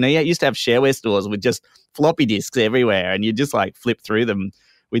it was. You used to have shareware stores with just floppy disks everywhere, and you just like flip through them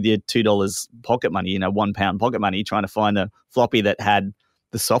with your $2 pocket money, £1 pocket money, trying to find the floppy that had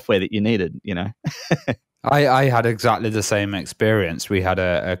the software that you needed, I had exactly the same experience. We had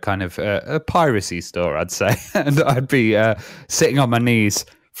a kind of a piracy store, I'd say, and I'd be sitting on my knees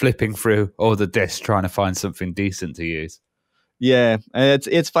flipping through all the discs trying to find something decent to use. Yeah,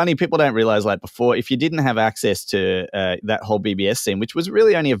 it's funny. People don't realize, like, before, if you didn't have access to that whole BBS scene, which was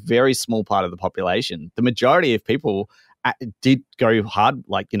really only a very small part of the population, the majority of people did go hard,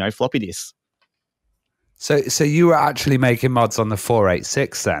 like, floppy disks. So you were actually making mods on the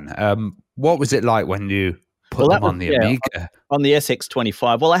 486 then. What was it like when you put them on the Amiga? On the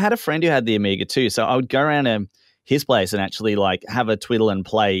SX25. Well, I had a friend who had the Amiga too, so I would go around to his place and actually like have a twiddle and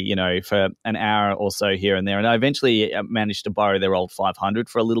play, for an hour or so here and there. And I eventually managed to borrow their old 500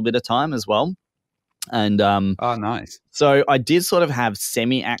 for a little bit of time as well. And oh, nice. So I did sort of have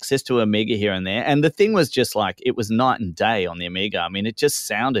semi-access to Amiga here and there. And the thing was just like, it was night and day on the Amiga. I mean, it just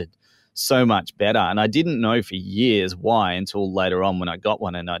sounded so much better. And I didn't know for years why until later on when I got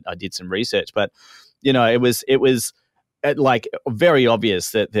one and I did some research. But, it was like very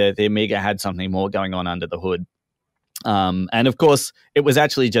obvious that the Amiga had something more going on under the hood. And of course, it was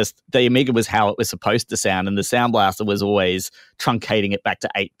actually just the Amiga was how it was supposed to sound, and the Sound Blaster was always truncating it back to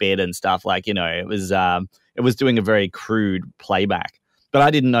 8-bit and stuff. Like, it was doing a very crude playback. But I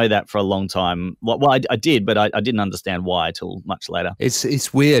didn't know that for a long time. Well, I did, but I didn't understand why till much later.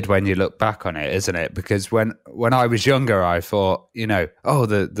 It's weird when you look back on it, isn't it? Because when I was younger, I thought, the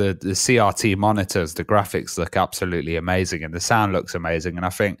CRT monitors, the graphics look absolutely amazing, and the sound looks amazing, and I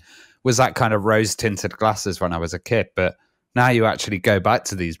think was that kind of rose-tinted glasses when I was a kid. But now you actually go back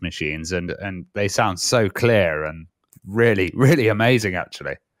to these machines and they sound so clear and really, really amazing,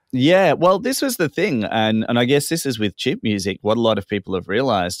 actually. Yeah, well, this was the thing. And I guess this is with chip music, what a lot of people have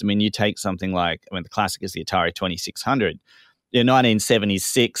realized. I mean, you take something like, the classic is the Atari 2600,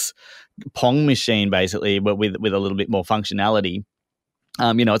 1976 Pong machine, basically, but with a little bit more functionality.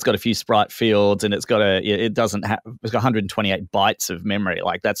 It's got a few sprite fields, and it's got 128 bytes of memory.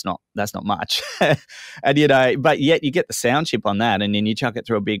 Like that's not much. And but yet you get the sound chip on that, and then you chuck it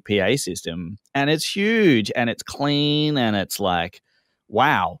through a big PA system, and it's huge, and it's clean, and it's like,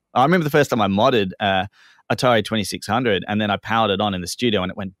 wow. I remember the first time I modded Atari 2600, and then I powered it on in the studio, and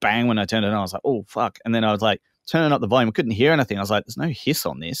it went bang when I turned it on. I was like, oh fuck! And then I was like, turning up the volume, I couldn't hear anything. I was like, there's no hiss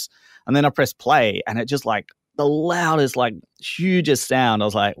on this. And then I pressed play, and it just like the loudest, like hugest sound. I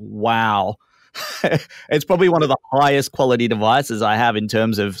was like, wow. It's probably one of the highest quality devices I have in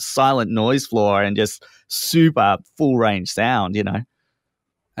terms of silent noise floor and just super full range sound,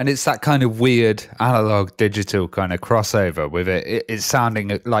 And it's that kind of weird analog digital kind of crossover with it. It's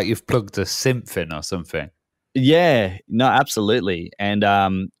sounding like you've plugged a synth in or something. Yeah, no, absolutely. And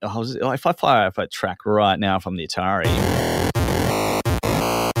if I fire up a track right now from the Atari.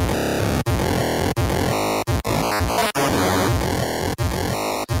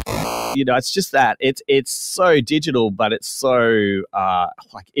 It's just that it's so digital, but it's so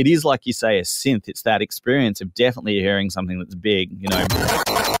like it is, like you say, a synth. It's that experience of definitely hearing something that's big,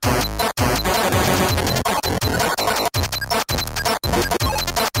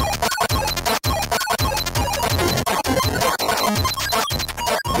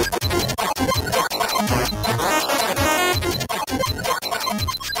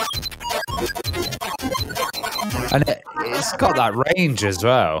 And it's got that range as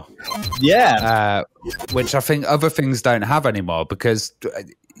well. Yeah. Which I think other things don't have anymore because,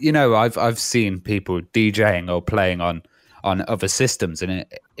 I've seen people DJing or playing on other systems, and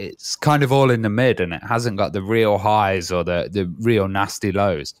it's kind of all in the mid, and it hasn't got the real highs or the real nasty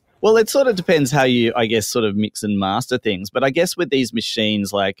lows. Well, it sort of depends how you, I guess, sort of mix and master things. But I guess with these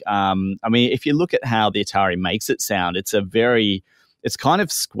machines, like, I mean, if you look at how the Atari makes it sound, it's kind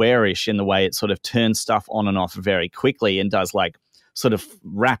of squarish in the way it sort of turns stuff on and off very quickly and does like sort of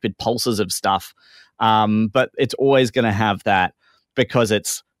rapid pulses of stuff. But it's always going to have that because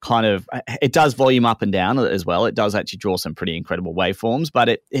it does volume up and down as well. It does actually draw some pretty incredible waveforms, but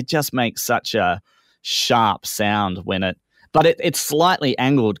it just makes such a sharp sound but it's slightly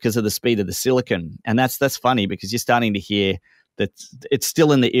angled because of the speed of the silicon. And that's funny because you're starting to hear that it's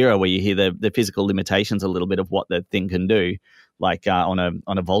still in the era where you hear the physical limitations a little bit of what the thing can do, like on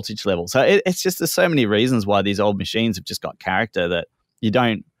a voltage level. So it's just, there's so many reasons why these old machines have just got character that you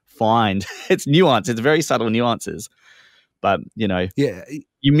don't find. It's nuance. It's very subtle nuances. But, you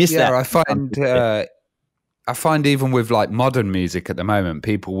miss that. I find even with like modern music at the moment,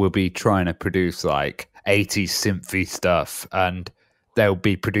 people will be trying to produce like 80s synthy stuff and they'll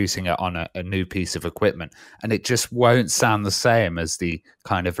be producing it on a new piece of equipment and it just won't sound the same as the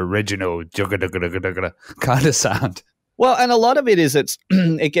kind of original jugga kind of sound. Well, and a lot of it is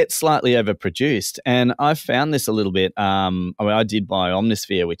it gets slightly overproduced. And I've found this a little bit. I did buy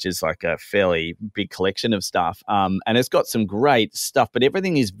Omnisphere, which is like a fairly big collection of stuff. And it's got some great stuff, but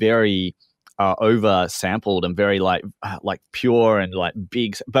everything is very over sampled and very like pure and like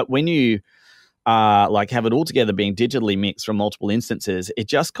big. But when you like have it all together being digitally mixed from multiple instances, it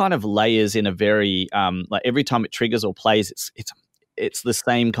just kind of layers in a very like every time it triggers or plays, it's the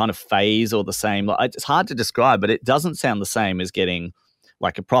same kind of phase or the same. It's hard to describe, but it doesn't sound the same as getting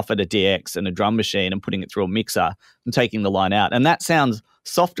like a Prophet, a DX, and a drum machine and putting it through a mixer and taking the line out. And that sounds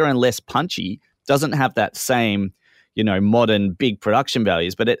softer and less punchy. Doesn't have that same, modern big production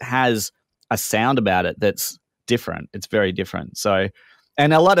values, but it has a sound about it that's different. It's very different. So,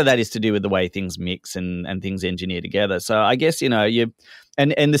 and a lot of that is to do with the way things mix and things engineer together. So I guess, and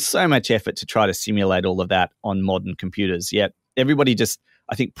there's so much effort to try to simulate all of that on modern computers, yet everybody just,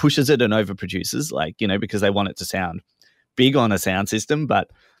 I think, pushes it and overproduces, because they want it to sound big on a sound system.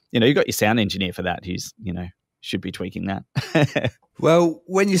 But, you've got your sound engineer for that who's, should be tweaking that. Well,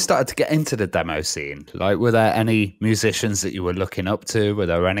 when you started to get into the demo scene, were there any musicians that you were looking up to? Were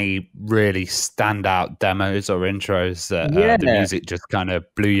there any really standout demos or intros that the music just kind of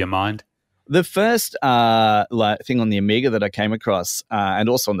blew your mind? The first thing on the Amiga that I came across, and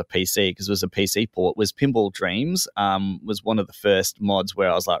also on the PC, because it was a PC port, was Pinball Dreams. Was one of the first mods where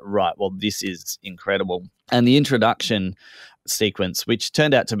I was like, right, well, this is incredible. And the introduction sequence, which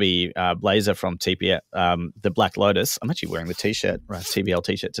turned out to be Blazer from TPL, the Black Lotus. I'm actually wearing the T-shirt, right, TBL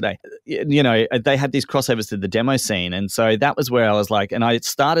T-shirt today. They had these crossovers to the demo scene. And so that was where I was like, and I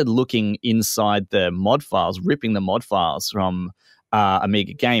started looking inside the mod files, ripping the mod files from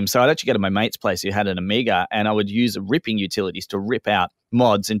Amiga games. So I'd actually go to my mate's place who had an Amiga, and I would use ripping utilities to rip out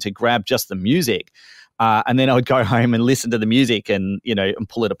mods and to grab just the music. And then I would go home and listen to the music and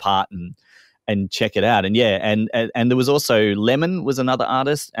pull it apart and check it out. And and there was also Lemon was another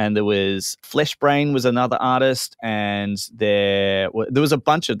artist, and there was Fleshbrain was another artist, and there was a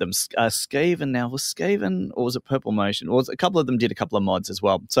bunch of them. Skaven, now was Skaven or was it Purple Motion? Or a couple of them did a couple of mods as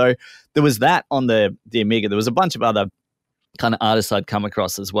well. So there was that on the Amiga. There was a bunch of other kind of artists I'd come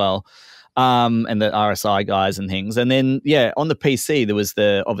across as well, and the RSI guys and things. And then on the PC there was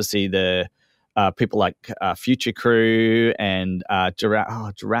obviously the people like Future Crew and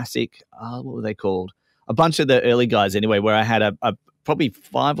Jurassic. What were they called? A bunch of the early guys anyway, where I had a probably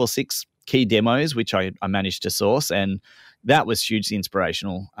 5 or 6 key demos, which I managed to source. And that was hugely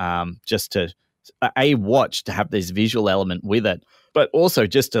inspirational, just to watch, to have this visual element with it, but also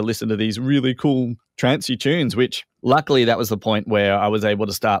just to listen to these really cool trancey tunes, which luckily that was the point where I was able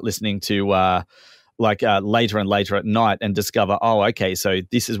to start listening to later and later at night and discover, okay, so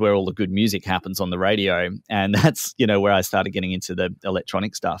this is where all the good music happens on the radio. And that's, where I started getting into the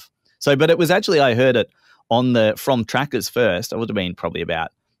electronic stuff. So, but it was actually, I heard it from Trackers first. I would have been probably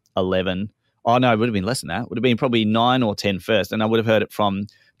about 11. Oh no, it would have been less than that. It would have been probably 9 or 10 first. And I would have heard it from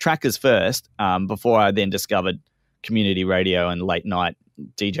Trackers first, before I then discovered community radio and late night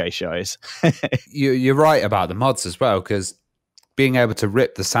DJ shows. You're right about the mods as well, because being able to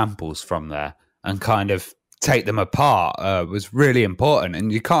rip the samples from there and kind of take them apart was really important.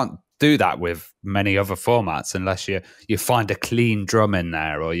 And you can't do that with many other formats unless you find a clean drum in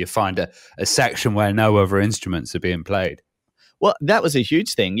there, or you find a section where no other instruments are being played. Well, that was a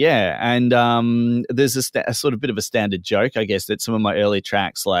huge thing, yeah. And there's a sort of bit of a standard joke, I guess, that some of my early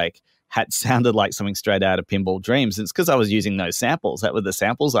tracks had sounded like something straight out of Pinball Dreams. It's because I was using those samples. That were the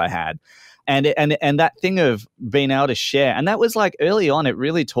samples I had. And that thing of being able to share, and that was early on, it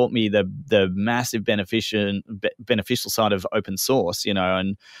really taught me the massive beneficial side of open source,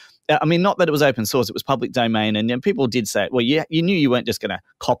 and I mean, not that it was open source, it was public domain. And people did say, well, you knew you weren't just going to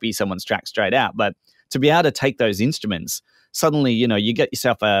copy someone's track straight out, but to be able to take those instruments, suddenly, you get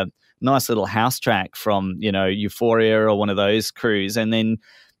yourself a nice little house track from, Euphoria or one of those crews. And then,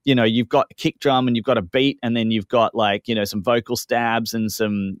 you've got a kick drum and you've got a beat, and then you've got some vocal stabs and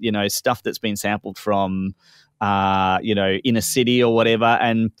some, stuff that's been sampled from, Inner City or whatever.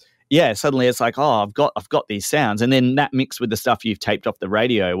 And yeah, suddenly it's like, oh, I've got these sounds. And then that mixed with the stuff you've taped off the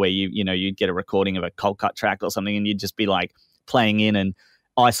radio where you'd get a recording of a cold cut track or something, and you'd just be like playing in and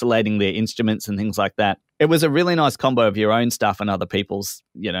isolating their instruments and things like that. It was a really nice combo of your own stuff and other people's,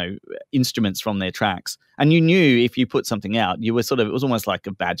 instruments from their tracks. And you knew if you put something out, you were it was almost like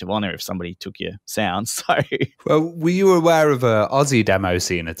a badge of honor if somebody took your sound. So, well, were you aware of a Aussie demo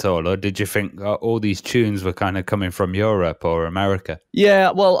scene at all, or did you think all these tunes were kind of coming from Europe or America? Yeah,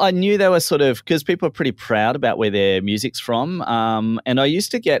 well, I knew they were because people are pretty proud about where their music's from. And I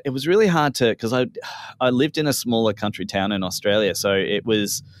used to it was really hard because I lived in a smaller country town in Australia. So it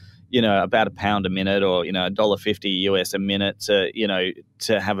was, about £1 a minute or, $1.50 US a minute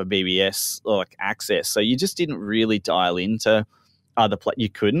to have a BBS or access. So you just didn't really dial into other you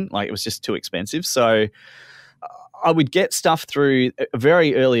couldn't, it was just too expensive. So I would get stuff through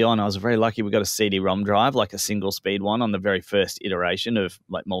very early on. I was very lucky. We got a CD-ROM drive, a single speed one on the very first iteration of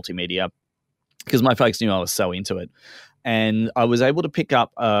multimedia, because my folks knew I was so into it. And I was able to pick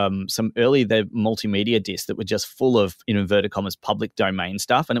up some early multimedia discs that were just full of, in inverted commas, public domain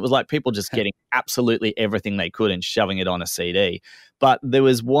stuff. And it was like people just getting absolutely everything they could and shoving it on a CD. But there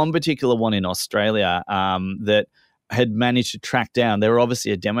was one particular one in Australia that had managed to track down. They were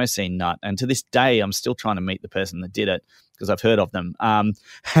obviously a demo scene nut. And to this day, I'm still trying to meet the person that did it because I've heard of them and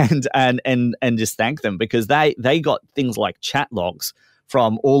just thank them, because they got things like chat logs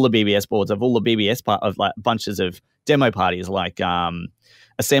from all the BBS boards of all the BBS of bunches of demo parties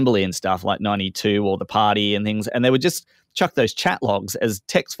Assembly and stuff like 92 or the Party and things, and they would just chuck those chat logs as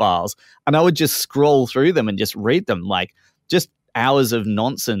text files, and I would just scroll through them and just read them, just hours of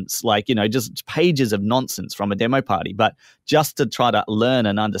nonsense, just pages of nonsense from a demo party, but just to try to learn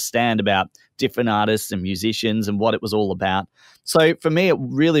and understand about different artists and musicians and what it was all about. So for me, it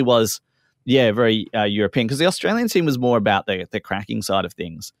really was very European, because the Australian scene was more about the cracking side of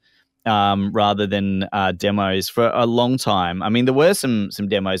things. Rather than demos for a long time. I mean, there were some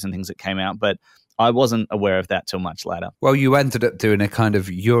demos and things that came out, but I wasn't aware of that till much later. Well, you ended up doing a kind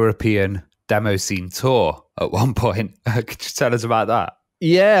of European demo scene tour at one point. Could you tell us about that?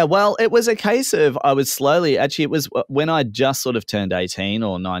 Yeah, well, it was a case of I was slowly, actually, it was when I just sort of turned 18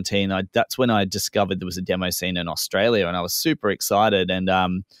 or 19, that's when I discovered there was a demo scene in Australia, and I was super excited, and there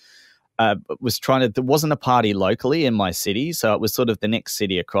wasn't a party locally in my city, so it was sort of the next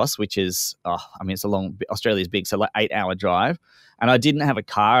city across, which is, it's Australia's big, so 8-hour drive. And I didn't have a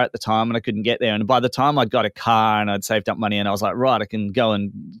car at the time, and I couldn't get there. And by the time I got a car and I'd saved up money and I was like, right, I can go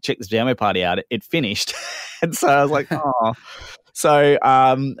and check this demo party out, it finished. And so I was like, oh. So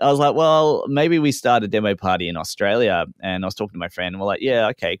I was like, well, maybe we start a demo party in Australia. And I was talking to my friend, and we're like, yeah,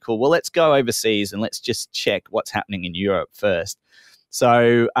 okay, cool. Well, let's go overseas and let's just check what's happening in Europe first.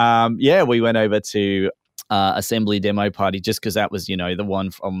 So, we went over to Assembly demo party just because that was, the one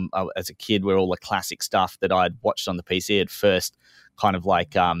from as a kid where all the classic stuff that I'd watched on the PC had first kind of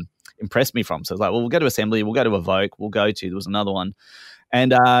impressed me from. So I was like, well, we'll go to Assembly, we'll go to Evoke, there was another one.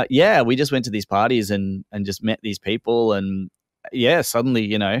 And we just went to these parties and just met these people. And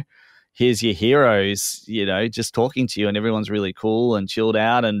suddenly, here's your heroes, just talking to you, and everyone's really cool and chilled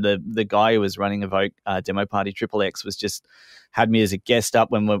out. And the guy who was running Evoke demo party, Triple X, was just had me as a guest up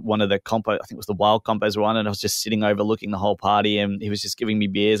when one of the compo, I think it was the Wild compos were on, and I was just sitting overlooking the whole party, and he was just giving me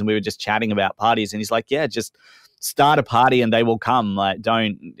beers, and we were just chatting about parties. And he's like, yeah, just start a party and they will come.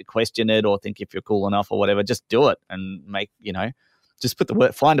 Don't question it or think if you're cool enough or whatever. Just do it and just put the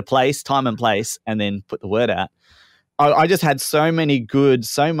word, find a place, time and place, and then put the word out. I just had so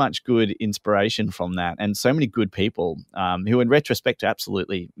much good inspiration from that, and so many good people who in retrospect are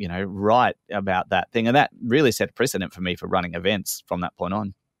absolutely, right about that thing. And that really set a precedent for me for running events from that point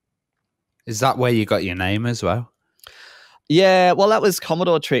on. Is that where you got your name as well? Yeah, well, that was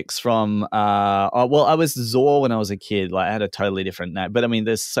Commodore Trix from, I was Zor when I was a kid. I had a totally different name. But I mean,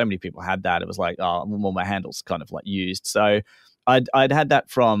 there's so many people had that. It was like, my handle's kind of used. So I'd had that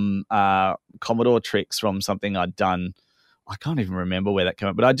from Commodore Trix from something I'd done. I can't even remember where that came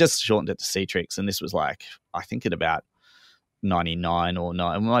up, but I just shortened it to cTrix, and this was I think at about 99 or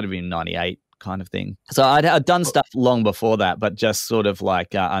 9, it might have been 98 kind of thing. So I'd done stuff long before that, but just sort of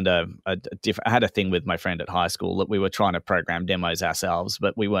under a different. I had a thing with my friend at high school that we were trying to program demos ourselves,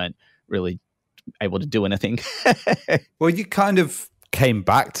 but we weren't really able to do anything. Well, you kind of came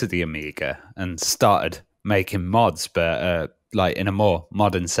back to the Amiga and started making mods, but like in a more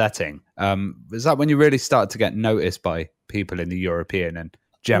modern setting. Was that when you really started to get noticed by people in the European and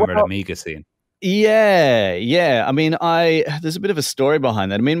general Amiga scene? Yeah. I mean, there's a bit of a story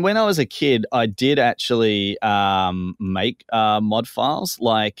behind that. I mean, when I was a kid, I did actually make mod files,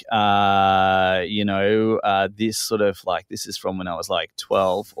 like this sort of like, this is from when I was like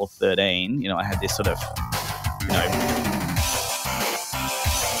 12 or 13. I had this sort of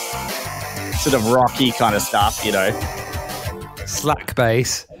rocky kind of stuff, Slack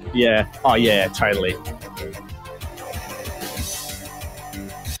bass. Yeah. Oh yeah, totally.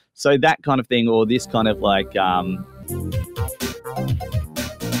 So that kind of thing, or this kind of like, that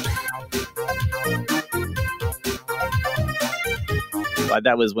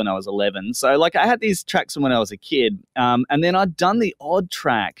was when I was 11. So like I had these tracks from when I was a kid, and then I'd done the odd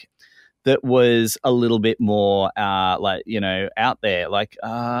track that was a little bit more out there. Like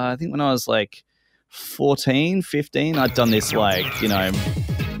I think when I was like 14, 15, I'd done this like, because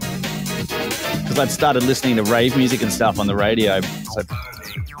I'd started listening to rave music and stuff on the radio.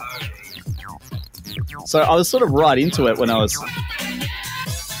 So I was sort of right into it when I was...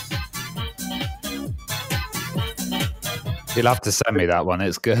 You'll have to send me that one.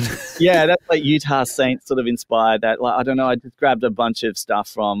 It's good. Yeah, that's like Utah Saints sort of inspired that. Like, I don't know, I just grabbed a bunch of stuff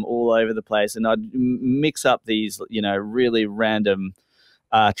from all over the place, and I'd mix up these, really random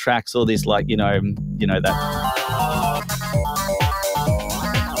tracks, all this like, that,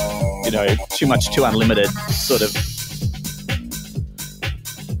 too much, too unlimited sort of.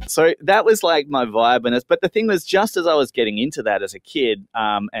 So that was like my vibe. But the thing was, just as I was getting into that as a kid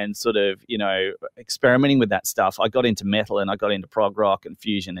and sort of, experimenting with that stuff, I got into metal and I got into prog rock and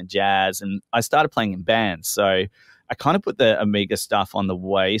fusion and jazz, and I started playing in bands. So I kind of put the Amiga stuff on the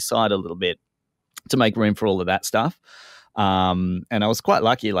wayside a little bit to make room for all of that stuff. And I was quite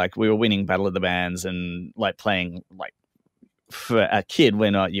lucky. Like we were winning Battle of the Bands and like playing like for a kid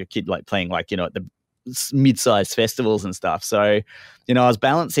when you're a kid, like playing like, at the mid-sized festivals and stuff. So, I was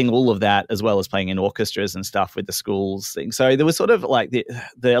balancing all of that as well as playing in orchestras and stuff with the schools thing. So there was sort of like the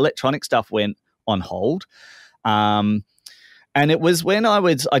electronic stuff went on hold. And it was when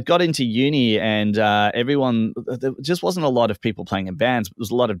I got into uni and there just wasn't a lot of people playing in bands. There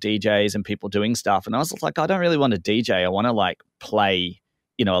was a lot of DJs and people doing stuff. And I was like, I don't really want to DJ. I want to like play,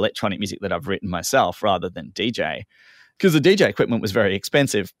 electronic music that I've written myself rather than DJ, because the DJ equipment was very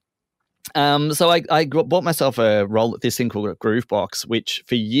expensive. So I bought myself this thing called a Groovebox, which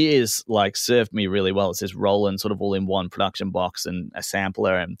for years like served me really well. It's this Roland sort of all-in-one production box and a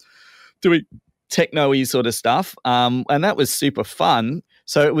sampler and doing techno-y sort of stuff. And that was super fun.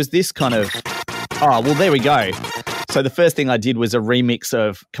 So it was this kind of, there we go. So the first thing I did was a remix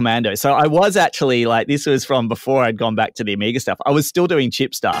of Commando. So I was actually like, this was from before I'd gone back to the Amiga stuff. I was still doing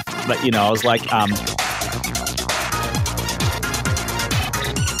chip stuff, but I was like,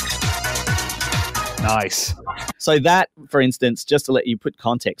 nice. So that, for instance, just to let you put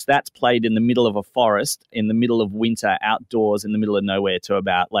context, that's played in the middle of a forest, in the middle of winter, outdoors, in the middle of nowhere to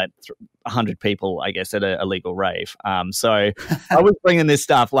about like 100 people, I guess, at a legal rave. So I was bringing this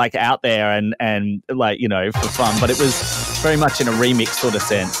stuff like out there and like, for fun, but it was very much in a remix sort of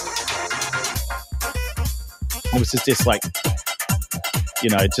sense. It was just like,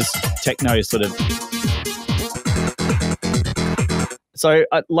 just techno sort of. So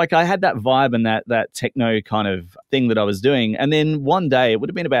I had that vibe and that techno kind of thing that I was doing. And then one day, it would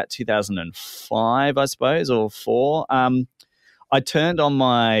have been about 2005, I suppose, or 4, I turned on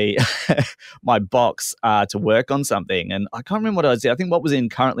my my box to work on something. And I can't remember what I was doing. I think what was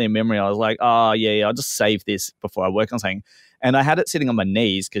currently in memory, I was like, I'll just save this before I work on something. And I had it sitting on my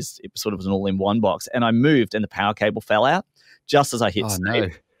knees because it sort of was an all-in-one box. And I moved and the power cable fell out just as I hit save. No.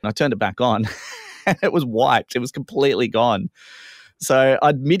 And I turned it back on and it was wiped. It was completely gone. So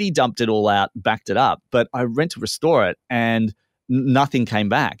I'd MIDI dumped it all out, backed it up, but I went to restore it and nothing came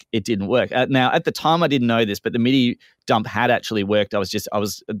back. It didn't work. Now, at the time, I didn't know this, but the MIDI dump had actually worked. I was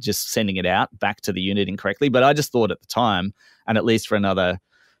just sending it out back to the unit incorrectly, but I just thought at the time, and at least for another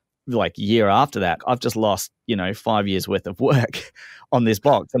like year after that, I've just lost 5 years worth of work on this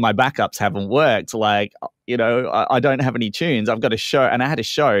box, and my backups haven't worked. Like I don't have any tunes. I've got a show, and I had a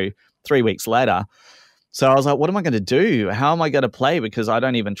show 3 weeks later. So I was like, what am I going to do? How am I going to play? Because I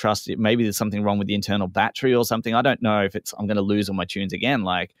don't even trust it. Maybe there's something wrong with the internal battery or something. I don't know if I'm going to lose all my tunes again.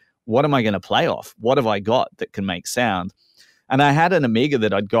 Like, what am I going to play off? What have I got that can make sound? And I had an Amiga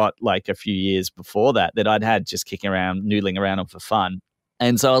that I'd got like a few years before that I'd had just kicking around, noodling around on for fun.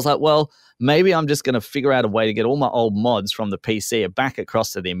 And so I was like, well, maybe I'm just going to figure out a way to get all my old mods from the PC back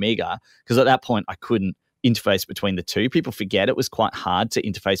across to the Amiga, because at that point I couldn't interface between the two. People forget it was quite hard to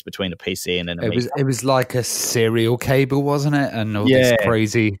interface between a PC and an Amiga. It was like a serial cable, wasn't it? And all this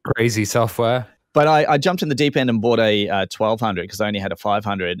crazy software. But I jumped in the deep end and bought a 1200 because I only had a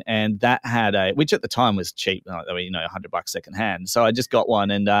 500, and that had which at the time was cheap, $100 secondhand. So I just got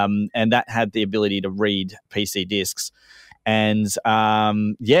one, and that had the ability to read PC discs, and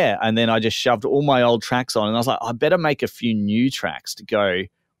and then I just shoved all my old tracks on, and I was like, I better make a few new tracks to go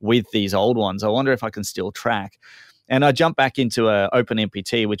with these old ones. I wonder if I can still track. And I jumped back into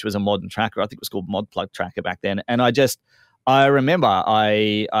OpenMPT, which was a modern tracker. I think it was called ModPlug Tracker back then, and I remember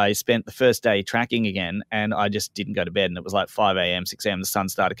I spent the first day tracking again, and I just didn't go to bed, and it was like 5 a.m., 6 a.m. The sun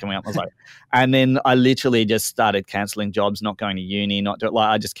started coming up. I was like, and then I literally just started cancelling jobs, not going to uni,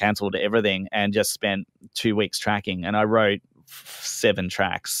 I just cancelled everything and just spent 2 weeks tracking. And I wrote 7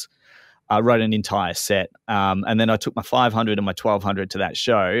 tracks. I wrote an entire set, and then I took my 500 and my 1200 to that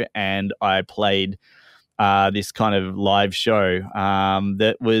show, and I played this kind of live show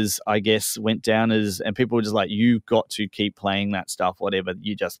that was, I guess, went down as, and people were just like, you've got to keep playing that stuff. Whatever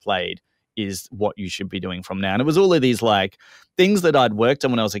you just played is what you should be doing from now. And it was all of these like things that I'd worked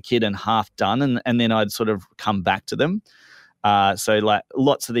on when I was a kid and half done, and then I'd sort of come back to them. So like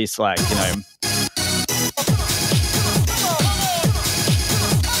lots of these like,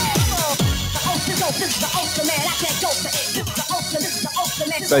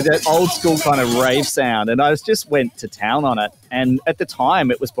 so that old school kind of rave sound, and I just went to town on it. And at the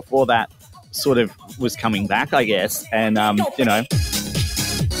time, it was before that sort of was coming back, I guess. And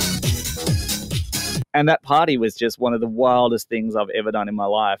and that party was just one of the wildest things I've ever done in my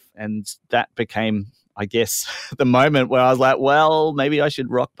life. And that became, I guess, the moment where I was like, well, maybe I should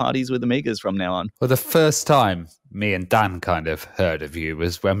rock parties with Amigas from now on. Well, the first time me and Dan kind of heard of you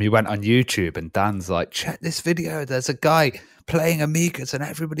was when we went on YouTube, and Dan's like, check this video, there's a guy playing Amigas and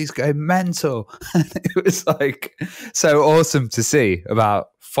everybody's going mental. And it was like so awesome to see about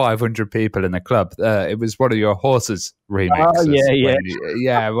 500 people in the club. It was one of your Horses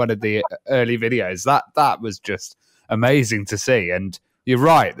remixes. One of the early videos. That was just amazing to see. And you're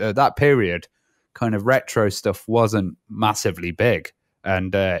right, that period kind of retro stuff wasn't massively big,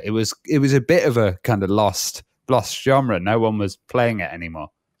 and it was a bit of a kind of lost genre. No one was playing it anymore.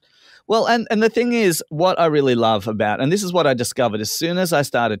 Well, and the thing is, what I really love about, and this is what I discovered as soon as I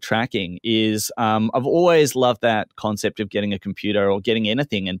started tracking, is I've always loved that concept of getting a computer or getting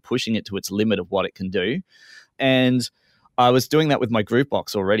anything and pushing it to its limit of what it can do. And I was doing that with my group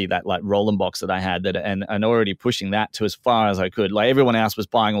box already, that like Roland box that I had, and already pushing that to as far as I could. Like everyone else was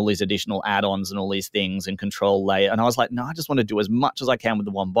buying all these additional add-ons and all these things and control layer. And I was like, no, I just want to do as much as I can with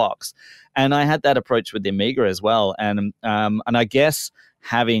the one box. And I had that approach with the Amiga as well. And I guess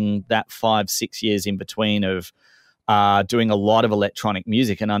having that 5-6 years in between of doing a lot of electronic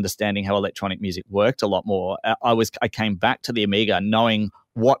music and understanding how electronic music worked a lot more, I came back to the Amiga knowing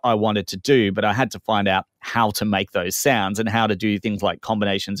what I wanted to do, but I had to find out how to make those sounds and how to do things like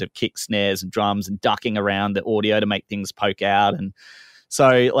combinations of kick, snares, and drums and ducking around the audio to make things poke out. And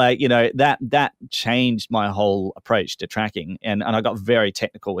so like, that changed my whole approach to tracking, and I got very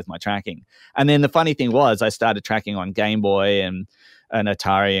technical with my tracking. And then the funny thing was I started tracking on Game Boy and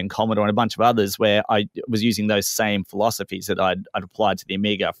Atari and Commodore and a bunch of others where I was using those same philosophies that I'd applied to the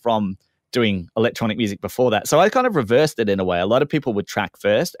Amiga from doing electronic music before that. So I kind of reversed it in a way. A lot of people would track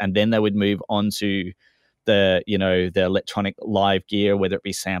first and then they would move on to the electronic live gear, whether it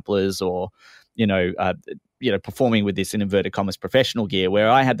be samplers or, performing with this in inverted commas professional gear, where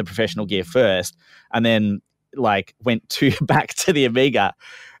I had the professional gear first and then like went back to the Amiga.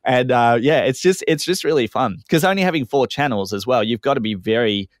 And it's just really fun because only having 4 channels as well, you've got to be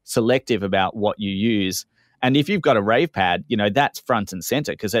very selective about what you use. And if you've got a rave pad, that's front and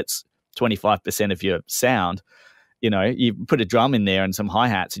center because that's 25% of your sound. You put a drum in there and some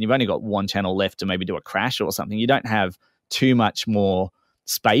hi-hats and you've only got 1 channel left to maybe do a crash or something. You don't have too much more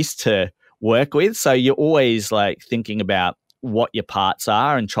space to work with. So you're always like thinking about what your parts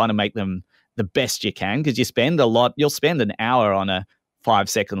are and trying to make them the best you can, because you'll spend an hour on a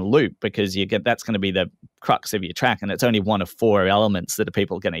 5-second loop because that's going to be the crux of your track, and it's only one of 4 elements that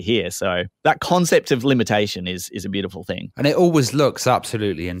people are going to hear. So that concept of limitation is a beautiful thing. And it always looks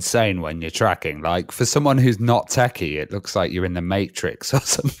absolutely insane when you're tracking. Like for someone who's not techie, it looks like you're in the Matrix or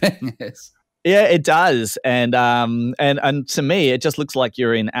something. Yeah, it does. And to me, it just looks like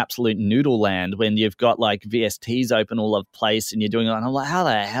you're in absolute noodle land when you've got like VSTs open all over the place and you're doing it. And I'm like, how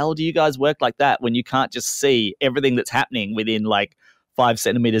the hell do you guys work like that when you can't just see everything that's happening within like 5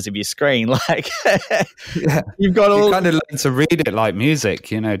 centimeters of your screen. Like Yeah. you've got all You kind of learn to read it like music,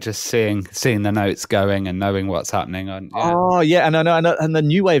 just seeing the notes going and knowing what's happening. Oh yeah, and I know, and the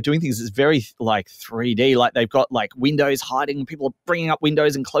new way of doing things is very like 3D. Like they've got like windows hiding, and people are bringing up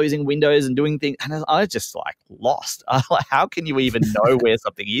windows and closing windows and doing things. And I was just like lost. Like, how can you even know where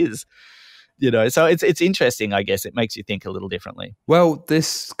something is? So it's interesting. I guess it makes you think a little differently. Well,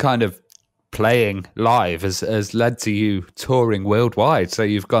 this kind of playing live has led to you touring worldwide. So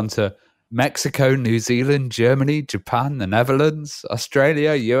you've gone to Mexico, New Zealand, Germany, Japan, the Netherlands,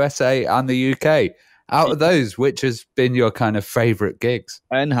 Australia, USA, and the UK. Out of those, which has been your kind of favorite gigs?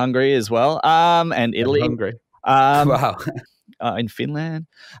 And Hungary as well, and Italy. Hungary. Wow. In Finland.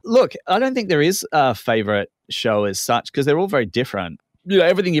 Look, I don't think there is a favorite show as such because they're all very different.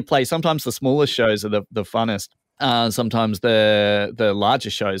 Everything you play, sometimes the smallest shows are the funnest. Sometimes the larger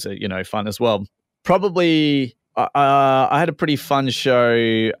shows are, fun as well. Probably, I had a pretty fun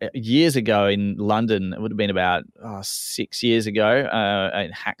show years ago in London. It would have been about 6 years ago,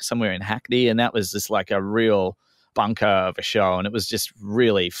 somewhere in Hackney, and that was just like a real bunker of a show, and it was just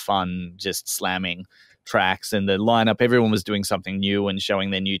really fun, just slamming tracks and the lineup. Everyone was doing something new and showing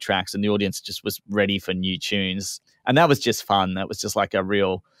their new tracks, and the audience just was ready for new tunes, and that was just fun. That was just like a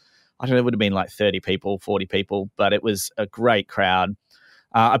real, I don't know, it would have been like 30 people, 40 people, but it was a great crowd.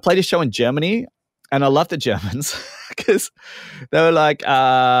 I played a show in Germany, and I loved the Germans because they were like,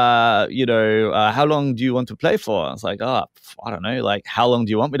 how long do you want to play for? I was like, I don't know, like, how long do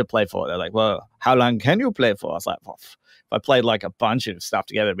you want me to play for? They're like, well, how long can you play for? I was like, if I played like a bunch of stuff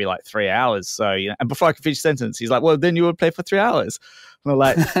together, it'd be like 3 hours. So, and before I could finish the sentence, he's like, well, then you would play for 3 hours. And I'm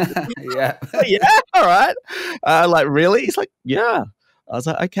like, yeah, all right. Like, really? He's like, yeah. I was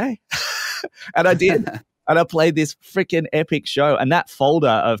like, okay. And I did. And I played this freaking epic show. And that folder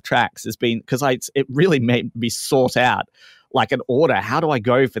of tracks has been, because it really made me sort out like an order. How do I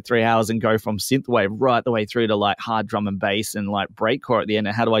go for 3 hours and go from synthwave right the way through to like hard drum and bass and like breakcore at the end?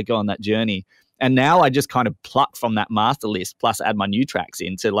 And how do I go on that journey? And now I just kind of pluck from that master list, plus add my new tracks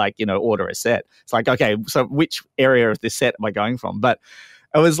in to like, order a set. It's like, okay, so which area of this set am I going from? But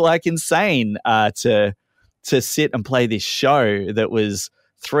it was like insane to sit and play this show that was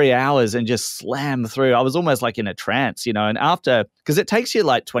 3 hours and just slam through. I was almost like in a trance, and after, because it takes you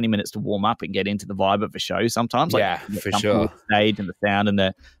like 20 minutes to warm up and get into the vibe of a show sometimes. Like, yeah, for sure. The stage and the sound and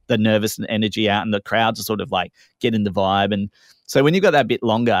the nervous and energy out, and the crowd to sort of like get in the vibe. And so when you've got that bit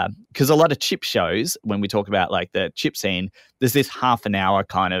longer, because a lot of chip shows, when we talk about like the chip scene, there's this half an hour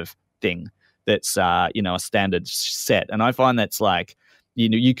kind of thing that's, a standard set. And I find that's like,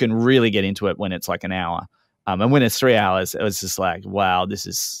 you can really get into it when it's like an hour. And when it's 3 hours, it was just like, wow, this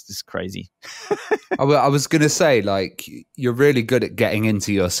is crazy. I was going to say, like, you're really good at getting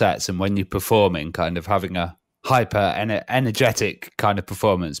into your sets, and when you're performing, kind of having a hyper energetic kind of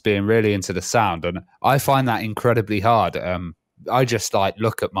performance, being really into the sound. And I find that incredibly hard. I just like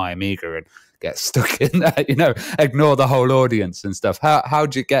look at my Amiga and get stuck in that, ignore the whole audience and stuff. How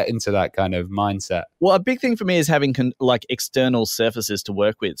do you get into that kind of mindset? Well, a big thing for me is having like external surfaces to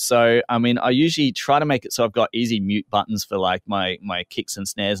work with. So, I mean, I usually try to make it so I've got easy mute buttons for like my kicks and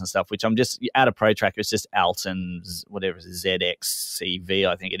snares and stuff, which I'm just out of Pro Tracker. It's just Alt and whatever it is, ZXCV,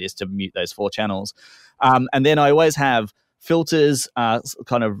 I think it is, to mute those 4 channels. And then I always have filters,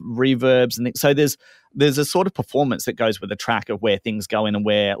 kind of reverbs and things. So there's a sort of performance that goes with the track of where things go in and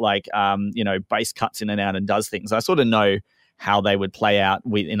where like, bass cuts in and out and does things. I sort of know how they would play out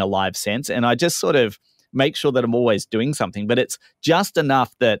in a live sense. And I just sort of make sure that I'm always doing something, but it's just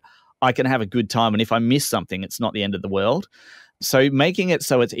enough that I can have a good time. And if I miss something, it's not the end of the world. So making it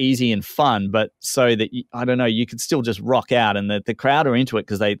so it's easy and fun, but so that, you could still just rock out, and the crowd are into it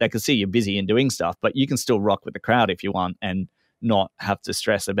because they can see you're busy and doing stuff, but you can still rock with the crowd if you want and not have to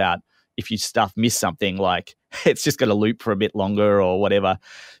stress about if you miss something, like it's just going to loop for a bit longer or whatever.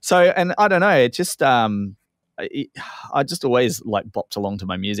 So, and I don't know, it just, I just always like bopped along to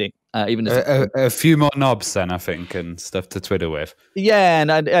my music. Even a few more knobs then, I think, and stuff to twiddle with. Yeah,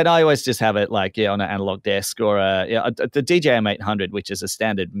 and I always just have it like on an analog desk or the DJM 800, which is a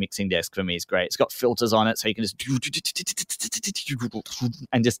standard mixing desk for me, is great. It's got filters on it, so you can just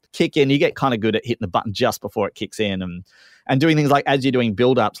and just kick in. You get kind of good at hitting the button just before it kicks in, and doing things like as you're doing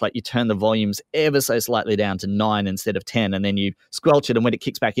build-ups, like you turn the volumes ever so slightly down to 9 instead of 10, and then you squelch it, and when it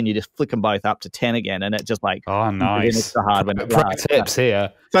kicks back in, you just flick them both up to 10 again, and it just like, oh, nice. Extra hard when it tips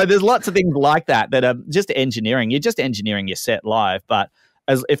here. So there's lots of things like that are just engineering. You're just engineering your set live, but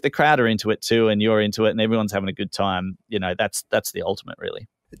if the crowd are into it too, and you're into it, and everyone's having a good time, that's the ultimate, really.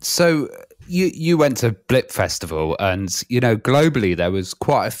 So you went to Blip Festival, and globally there was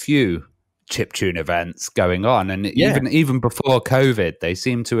quite a few chiptune events going on, and even before COVID, they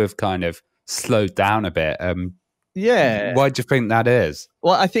seem to have kind of slowed down a bit. Why do you think that is?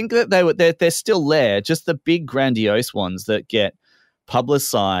 Well, I think that they're still there. Just the big grandiose ones that get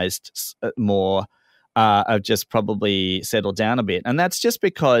publicized more have just probably settled down a bit, and that's just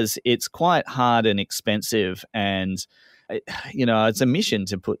because it's quite hard and expensive, and it's a mission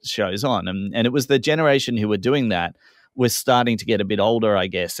to put shows on, and it was the generation who were doing that was starting to get a bit older, I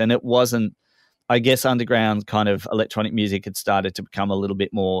guess, and it wasn't. I guess underground kind of electronic music had started to become a little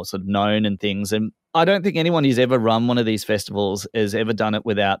bit more sort of known and things. And I don't think anyone who's ever run one of these festivals has ever done it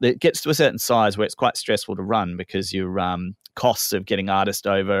without. It gets to a certain size where it's quite stressful to run because your costs of getting artists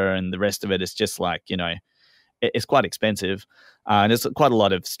over and the rest of it is just like, it's quite expensive and it's quite a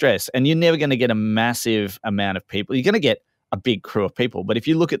lot of stress. And you're never going to get a massive amount of people. You're going to get a big crew of people. But if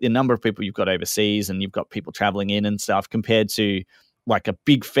you look at the number of people you've got overseas and you've got people traveling in and stuff compared to like a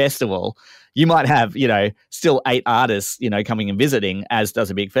big festival, you might have, still 8 artists, coming and visiting, as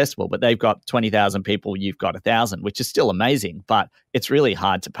does a big festival, but they've got 20,000 people, you've got 1,000, which is still amazing, but it's really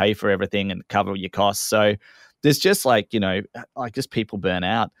hard to pay for everything and cover your costs. So there's just just people burn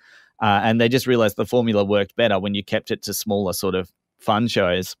out and they just realized the formula worked better when you kept it to smaller sort of fun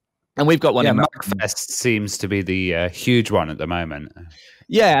shows. And we've got one. Yeah, MagFest seems to be the huge one at the moment.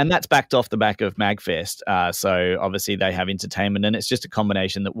 Yeah, and that's backed off the back of MagFest. So obviously they have entertainment, and it's just a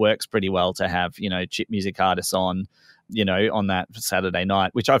combination that works pretty well to have, chip music artists on, on that Saturday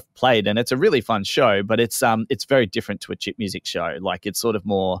night, which I've played, and it's a really fun show, but it's very different to a chip music show. Like it's sort of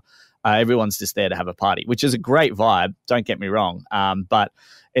more everyone's just there to have a party, which is a great vibe. Don't get me wrong. But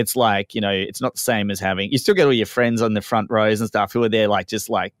it's like, it's not the same as you still get all your friends on the front rows and stuff who are there just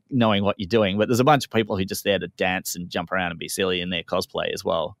knowing what you're doing. But there's a bunch of people who are just there to dance and jump around and be silly in their cosplay as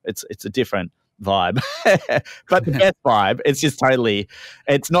well. It's a different vibe. But the best vibe,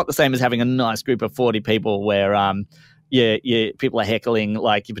 it's not the same as having a nice group of 40 people where people are heckling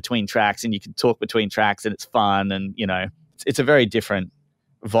you're between tracks and you can talk between tracks and it's fun and, it's a very different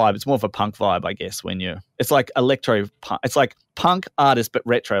vibe. It's more of a punk vibe, I guess, it's like electro punk. It's like punk artists but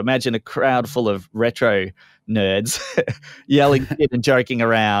retro. Imagine a crowd full of retro nerds yelling and joking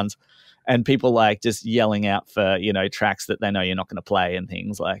around and people just yelling out for tracks that they know you're not going to play and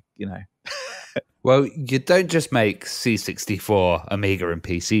things Well, you don't just make C64, Amiga and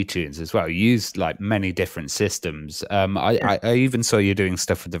PC tunes as well. You use many different systems. I even saw you doing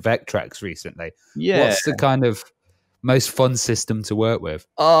stuff with the Vectrex recently. Yeah. What's the kind of most fun system to work with?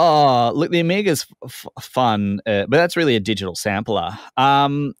 Oh, look, the Amiga's fun, but that's really a digital sampler.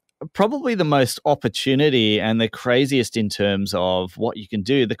 Probably the most opportunity and the craziest in terms of what you can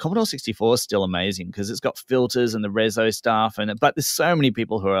do. The Commodore 64 is still amazing because it's got filters and the Reso stuff, but there's so many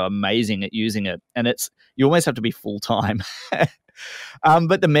people who are amazing at using it, and you almost have to be full time.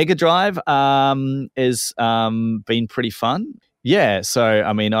 But the Mega Drive is been pretty fun. Yeah, so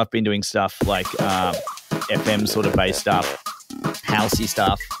I mean, I've been doing stuff like FM sort of based stuff, housey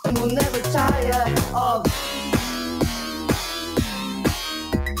stuff. We'll never tire of.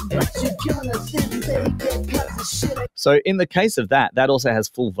 So in the case of that also has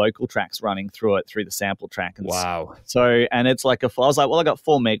full vocal tracks running through it through the sample track. And wow. So, and it's I was like, well, I got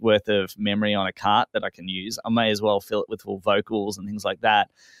 4 meg worth of memory on a cart that I can use. I may as well fill it with full vocals and things like that.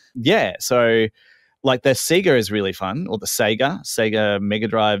 Yeah, so the Sega is really fun, or the Sega Mega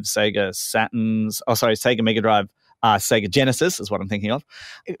Drive, Sega Mega Drive, Sega Genesis is what I'm thinking of.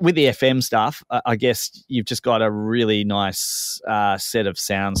 With the FM stuff, I guess you've just got a really nice set of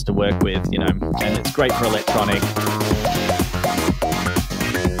sounds to work with, and it's great for electronic.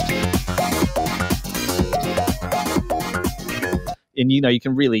 And, you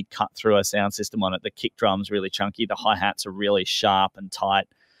can really cut through a sound system on it. The kick drum's really chunky. The hi-hats are really sharp and tight.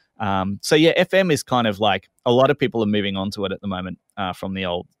 So yeah, FM is kind of a lot of people are moving on to it at the moment from the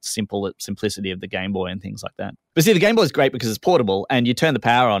old simplicity of the Game Boy and things like that. But see, the Game Boy is great because it's portable and you turn the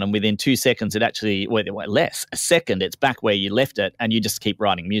power on and within 2 seconds it actually, a second, it's back where you left it and you just keep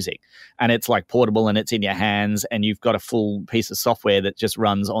writing music. And it's portable and it's in your hands and you've got a full piece of software that just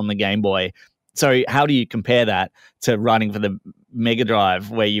runs on the Game Boy. So how do you compare that to running for the Mega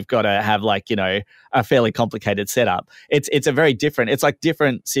Drive where you've got to have a fairly complicated setup? It's a very different, it's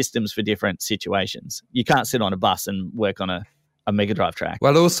different systems for different situations. You can't sit on a bus and work on a Mega Drive track.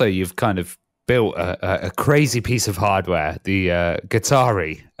 Well, also you've kind of built a crazy piece of hardware, the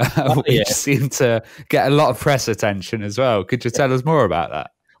Guitari, which seemed to get a lot of press attention as well. Could you tell us more about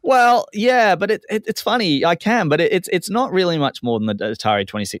that? Well, yeah, but it's funny. I can, but it's not really much more than the Atari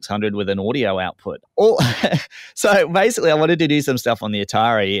 2600 with an audio output. So basically, I wanted to do some stuff on the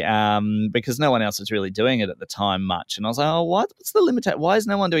Atari because no one else was really doing it at the time much. And I was like, oh, what's the limit? Why is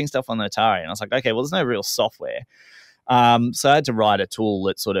no one doing stuff on the Atari? And I was like, okay, well, there's no real software. So I had to write a tool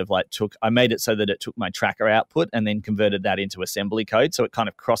that sort of like I made it so that it took my tracker output and then converted that into assembly code. So it kind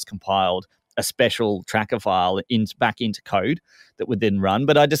of cross-compiled a special tracker file back into code that would then run.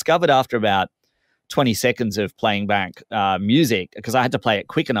 But I discovered after about 20 seconds of playing back music, because I had to play it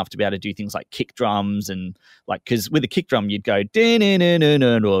quick enough to be able to do things like kick drums and like, because with a kick drum you'd go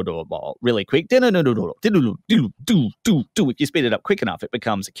really quick. If you speed it up quick enough, it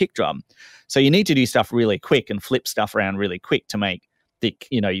becomes a kick drum. So you need to do stuff really quick and flip stuff around really quick to make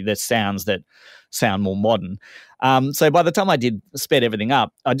the sounds that sound more modern. So by the time I sped everything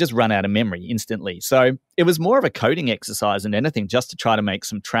up, I'd just run out of memory instantly. So it was more of a coding exercise than anything, just to try to make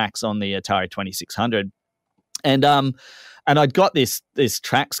some tracks on the Atari 2600. And I'd got this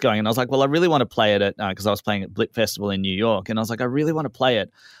tracks going, and I was like, well, I really want to play it at because I was playing at Blip Festival in New York, and I was like, I really want to play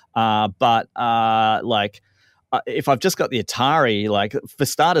it, but if I've just got the Atari, like for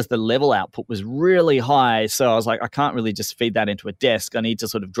starters, the level output was really high. So I was like, I can't really just feed that into a desk. I need to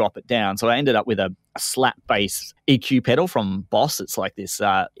sort of drop it down. So I ended up with a slap bass EQ pedal from Boss. It's like this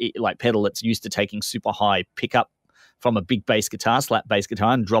like pedal that's used to taking super high pickup from a big bass guitar, slap bass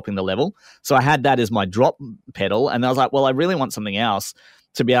guitar, and dropping the level. So I had that as my drop pedal. And I was like, well, I really want something else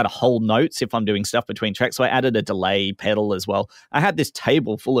to be able to hold notes if I'm doing stuff between tracks. So I added a delay pedal as well. I had this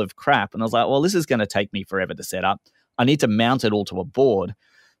table full of crap, and I was like, well, this is going to take me forever to set up. I need to mount it all to a board.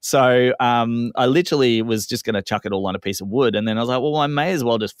 So I literally was just going to chuck it all on a piece of wood. And then I was like, well, I may as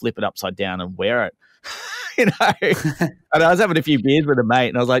well just flip it upside down and wear it. And I was having a few beers with a mate,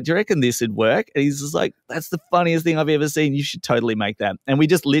 and I was like, do you reckon this would work? And he's just like, that's the funniest thing I've ever seen. You should totally make that. And we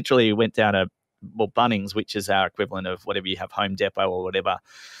just literally went down Bunnings, which is our equivalent of whatever you have, Home Depot or whatever.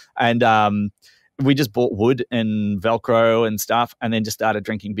 And we just bought wood and Velcro and stuff, and then just started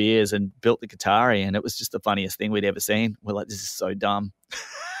drinking beers and built the Guitari. And it was just the funniest thing we'd ever seen. We're like, this is so dumb.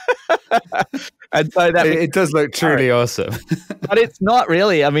 And so it does look truly awesome. But it's not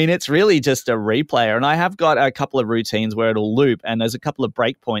really. I mean, it's really just a replayer. And I have got a couple of routines where it'll loop, and there's a couple of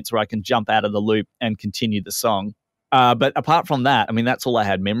breakpoints where I can jump out of the loop and continue the song. But apart from that, I mean, that's all I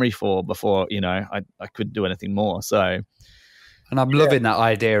had memory for before, I couldn't do anything more. So, and I'm loving that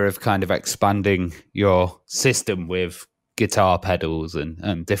idea of kind of expanding your system with guitar pedals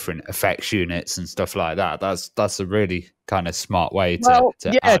and different effects units and stuff like that. That's a really kind of smart way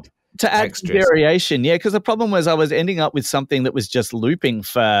to add. To add variation, because the problem was I was ending up with something that was just looping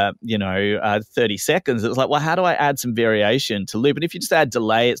for 30 seconds. It was like, well, how do I add some variation to loop? And if you just add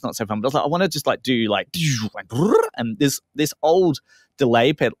delay, it's not so fun. But I was like, I want to just like do like, and this old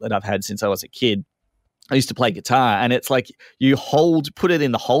delay pedal that I've had since I was a kid. I used to play guitar, and it's like you put it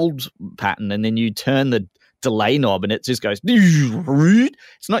in the hold pattern, and then you turn the delay knob, and it just goes. You're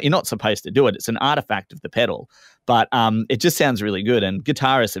not supposed to do it. It's an artifact of the pedal. But it just sounds really good, and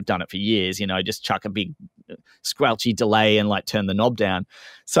guitarists have done it for years. Just chuck a big squelchy delay and like turn the knob down.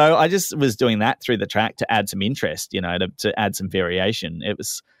 So I just was doing that through the track to add some interest, to add some variation.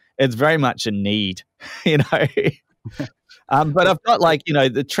 It's very much a need, But I've got like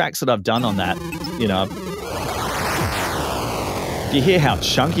the tracks that I've done on that. You hear how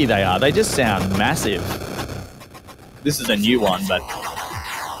chunky they are. They just sound massive. This is a new one, but.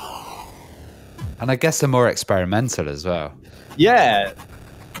 And I guess they're more experimental as well. Yeah.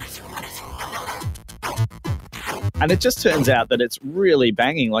 And it just turns out that it's really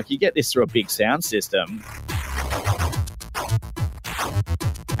banging. Like, you get this through a big sound system.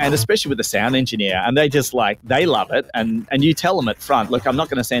 And especially with the sound engineer. And they just they love it. And you tell them at front, look, I'm not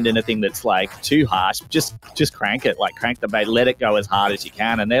going to send anything that's like too harsh. Just crank it. Like, crank the bass. Let it go as hard as you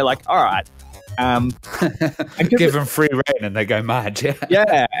can. And they're like, all right. And give them free rein and they go mad.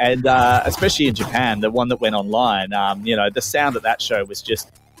 Yeah, and especially in Japan, the one that went online, the sound at that show was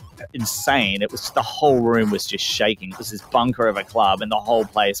just insane. It was the whole room was just shaking. It was this bunker of a club, and the whole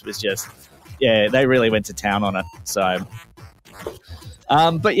place was just, they really went to town on it. So,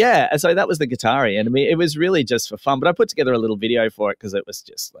 but yeah, so that was the Guitari, and I mean, it was really just for fun. But I put together a little video for it because it was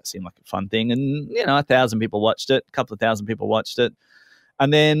just seemed like a fun thing, and 1,000 people watched it, a couple of thousand people watched it.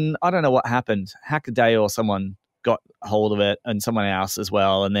 And then I don't know what happened. Hackaday or someone got hold of it, and someone else as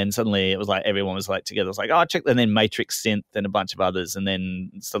well. And then suddenly it was like everyone was like together. It was like, oh, check. And then Matrix Synth and a bunch of others. And then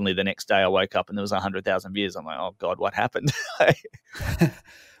suddenly the next day I woke up and there was 100,000 views. I'm like, oh God, what happened?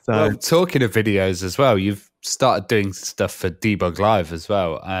 Well, talking of videos as well, you've started doing stuff for Debug Live as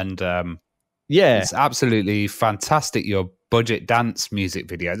well. And Yeah. It's absolutely fantastic. Your budget dance music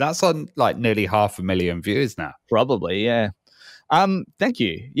video. That's on like nearly 500,000 views now. Probably, yeah. Thank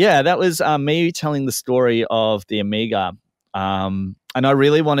you. Yeah, that was me telling the story of the Amiga. And I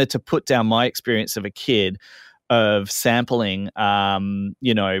really wanted to put down my experience of a kid of sampling,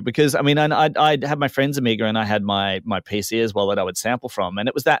 because I mean, I'd have my friend's Amiga and I had my PC as well that I would sample from. And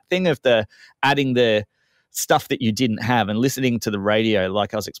it was that thing of adding the stuff that you didn't have and listening to the radio,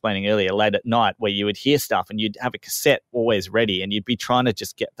 like I was explaining earlier, late at night, where you would hear stuff and you'd have a cassette always ready and you'd be trying to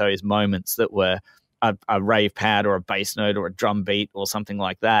just get those moments that were a rave pad or a bass note or a drum beat or something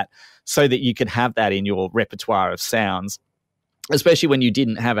like that, so that you could have that in your repertoire of sounds, especially when you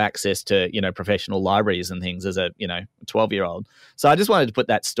didn't have access to, professional libraries and things as a, 12-year-old. So I just wanted to put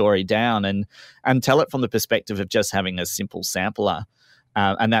that story down and tell it from the perspective of just having a simple sampler.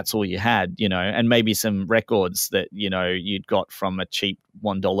 And that's all you had, and maybe some records that, you'd got from a cheap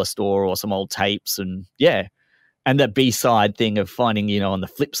 $1 store or some old tapes. And yeah. And that B-side thing of finding, on the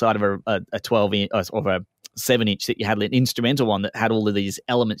flip side of a 12-inch or a 7-inch that you had an instrumental one that had all of these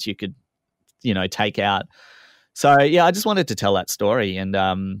elements you could, take out. So, yeah, I just wanted to tell that story. And,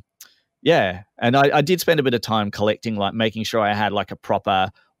 and I did spend a bit of time collecting, like making sure I had like a proper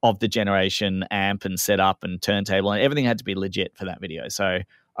of the generation amp and setup and turntable, and everything had to be legit for that video. So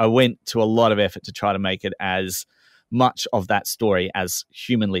I went to a lot of effort to try to make it as much of that story as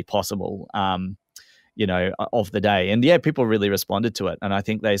humanly possible, of the day. And yeah, people really responded to it. And I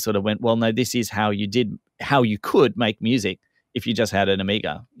think they sort of went, well, no, this is how you could make music if you just had an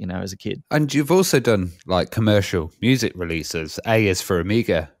Amiga, as a kid. And you've also done like commercial music releases. A is for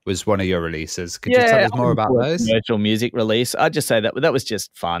Amiga was one of your releases. Could you tell us more about those? Commercial music release. I'd just say that was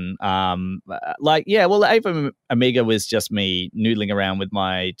just fun. The A for Amiga was just me noodling around with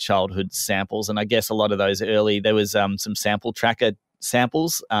my childhood samples. And I guess a lot of those early, there was some sample tracker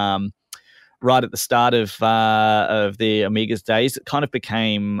samples right at the start of the Amiga's days. It kind of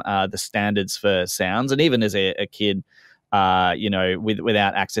became the standards for sounds. And even as a kid,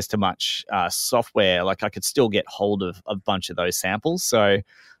 without access to much software, like I could still get hold of a bunch of those samples. So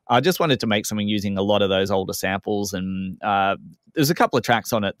I just wanted to make something using a lot of those older samples. And there's a couple of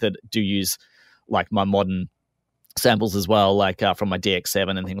tracks on it that do use like my modern samples as well, like from my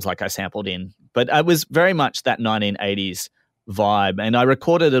DX7 and things like I sampled in. But it was very much that 1980s vibe. And I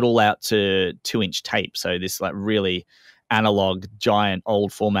recorded it all out to 2-inch tape. So this like really analog, giant,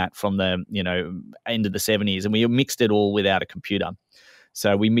 old format from the, end of the 70s. And we mixed it all without a computer.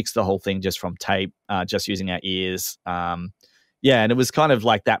 So we mixed the whole thing just from tape, just using our ears. And it was kind of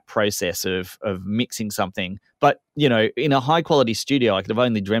like that process of mixing something. But, in a high-quality studio, I could have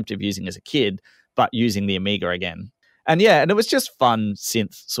only dreamt of using as a kid, but using the Amiga again. And it was just fun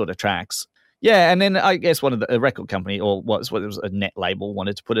synth sort of tracks. Yeah, and then I guess one of the record company, or what it was a net label,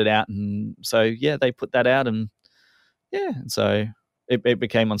 wanted to put it out. And so, they put that out and and so it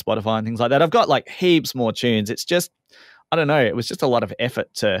became on Spotify and things like that. I've got like heaps more tunes. It's just, I don't know, it was just a lot of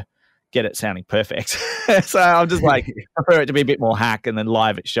effort to get it sounding perfect. So I'm just like, prefer it to be a bit more hack and then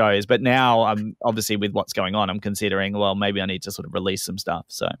live at shows. But now I'm obviously with what's going on, I'm considering, well, maybe I need to sort of release some stuff.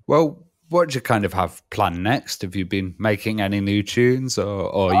 So, well, what do you kind of have planned next? Have you been making any new tunes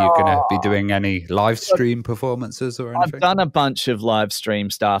or are you going to be doing any live stream performances or anything? I've done a bunch of live stream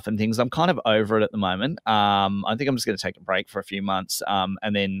stuff and things. I'm kind of over it at the moment. I think I'm just going to take a break for a few months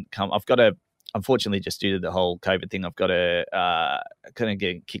and then I've got to, unfortunately, just due to the whole COVID thing, I've got to kind of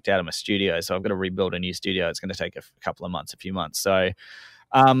get kicked out of my studio. So I've got to rebuild a new studio. It's going to take a few months. So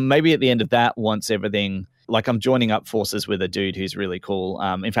maybe at the end of that, once everything... Like I'm joining up forces with a dude who's really cool.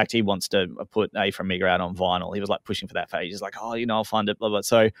 In fact, he wants to put A for Amiga out on vinyl. He was like pushing for that phase. He's like, I'll find it, blah, blah.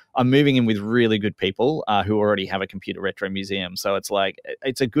 So I'm moving in with really good people who already have a computer retro museum. So it's like,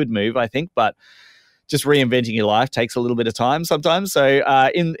 it's a good move, I think, but just reinventing your life takes a little bit of time sometimes.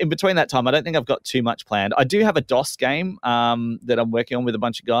 So in between that time, I don't think I've got too much planned. I do have a DOS game that I'm working on with a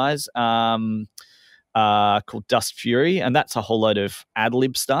bunch of guys called Dust Fury. And that's a whole load of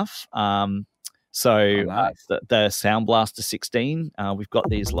ad-lib stuff. So nice. The Sound Blaster 16, we've got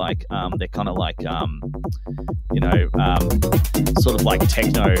these like they're kind of like sort of like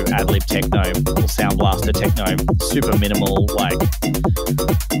techno, ad-lib techno, or Sound Blaster techno, super minimal. Like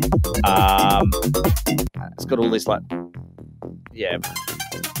it's got all this like and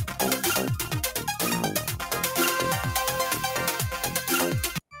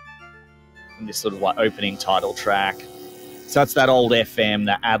this sort of like opening title track. So it's that old FM,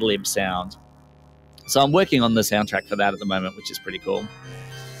 that ad-lib sound. So I'm working on the soundtrack for that at the moment, which is pretty cool.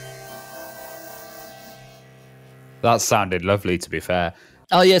 That sounded lovely, to be fair.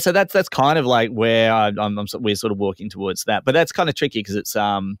 Oh yeah, so that's kind of like where we're sort of walking towards that, but that's kind of tricky because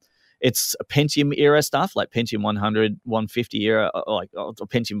it's Pentium era stuff, like Pentium 100, 150 era, or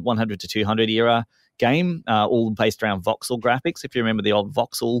Pentium 100 to 200 era game, all based around voxel graphics. If you remember the old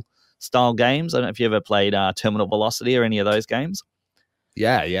voxel style games, I don't know if you ever played Terminal Velocity or any of those games.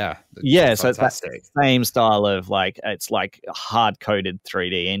 Yeah. So it's that same style of it's like a hard-coded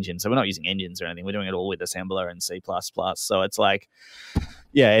 3D engine. So we're not using engines or anything. We're doing it all with assembler and C++. So it's like,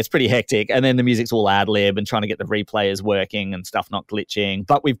 yeah, it's pretty hectic. And then the music's all ad-lib and trying to get the replayers working and stuff not glitching.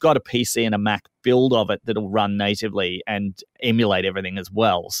 But we've got a PC and a Mac build of it that'll run natively and emulate everything as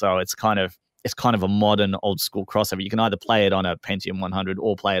well. So it's kind of a modern old school crossover. You can either play it on a Pentium 100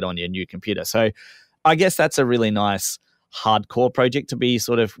 or play it on your new computer. So I guess that's a really nice hardcore project to be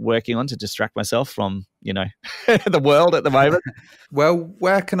sort of working on to distract myself from, the world at the moment. Well,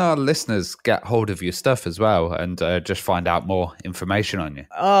 where can our listeners get hold of your stuff as well and just find out more information on you?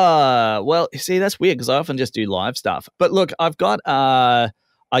 Well, see, that's weird because I often just do live stuff. But look, I've got,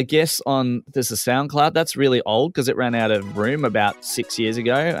 I guess there's a SoundCloud. That's really old because it ran out of room about 6 years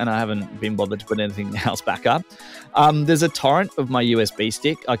ago and I haven't been bothered to put anything else back up. There's a torrent of my USB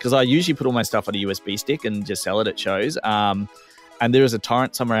stick because I usually put all my stuff on a USB stick and just sell it at shows. And there is a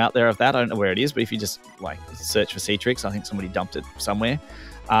torrent somewhere out there of that. I don't know where it is, but if you just search for cTrix, I think somebody dumped it somewhere.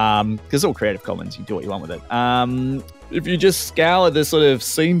 Because it's all Creative Commons, you do what you want with it. If you just scour the sort of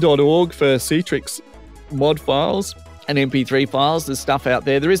scene.org for cTrix mod files and MP3 files, there's stuff out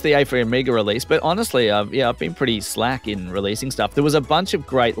there. There is the A3 Amiga release, but honestly, I've been pretty slack in releasing stuff. There was a bunch of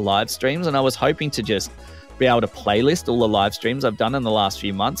great live streams, and I was hoping to just be able to playlist all the live streams I've done in the last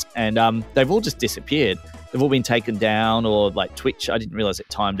few months, and they've all just disappeared. They've all been taken down, or like Twitch, I didn't realize it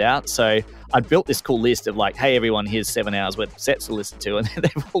timed out. So I built this cool list of hey, everyone, here's 7 hours worth of sets to listen to, and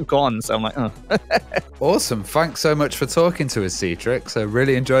they've all gone. So I'm like, oh. Awesome. Thanks so much for talking to us, cTrix. I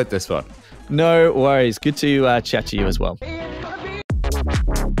really enjoyed this one. No worries. Good to chat to you as well.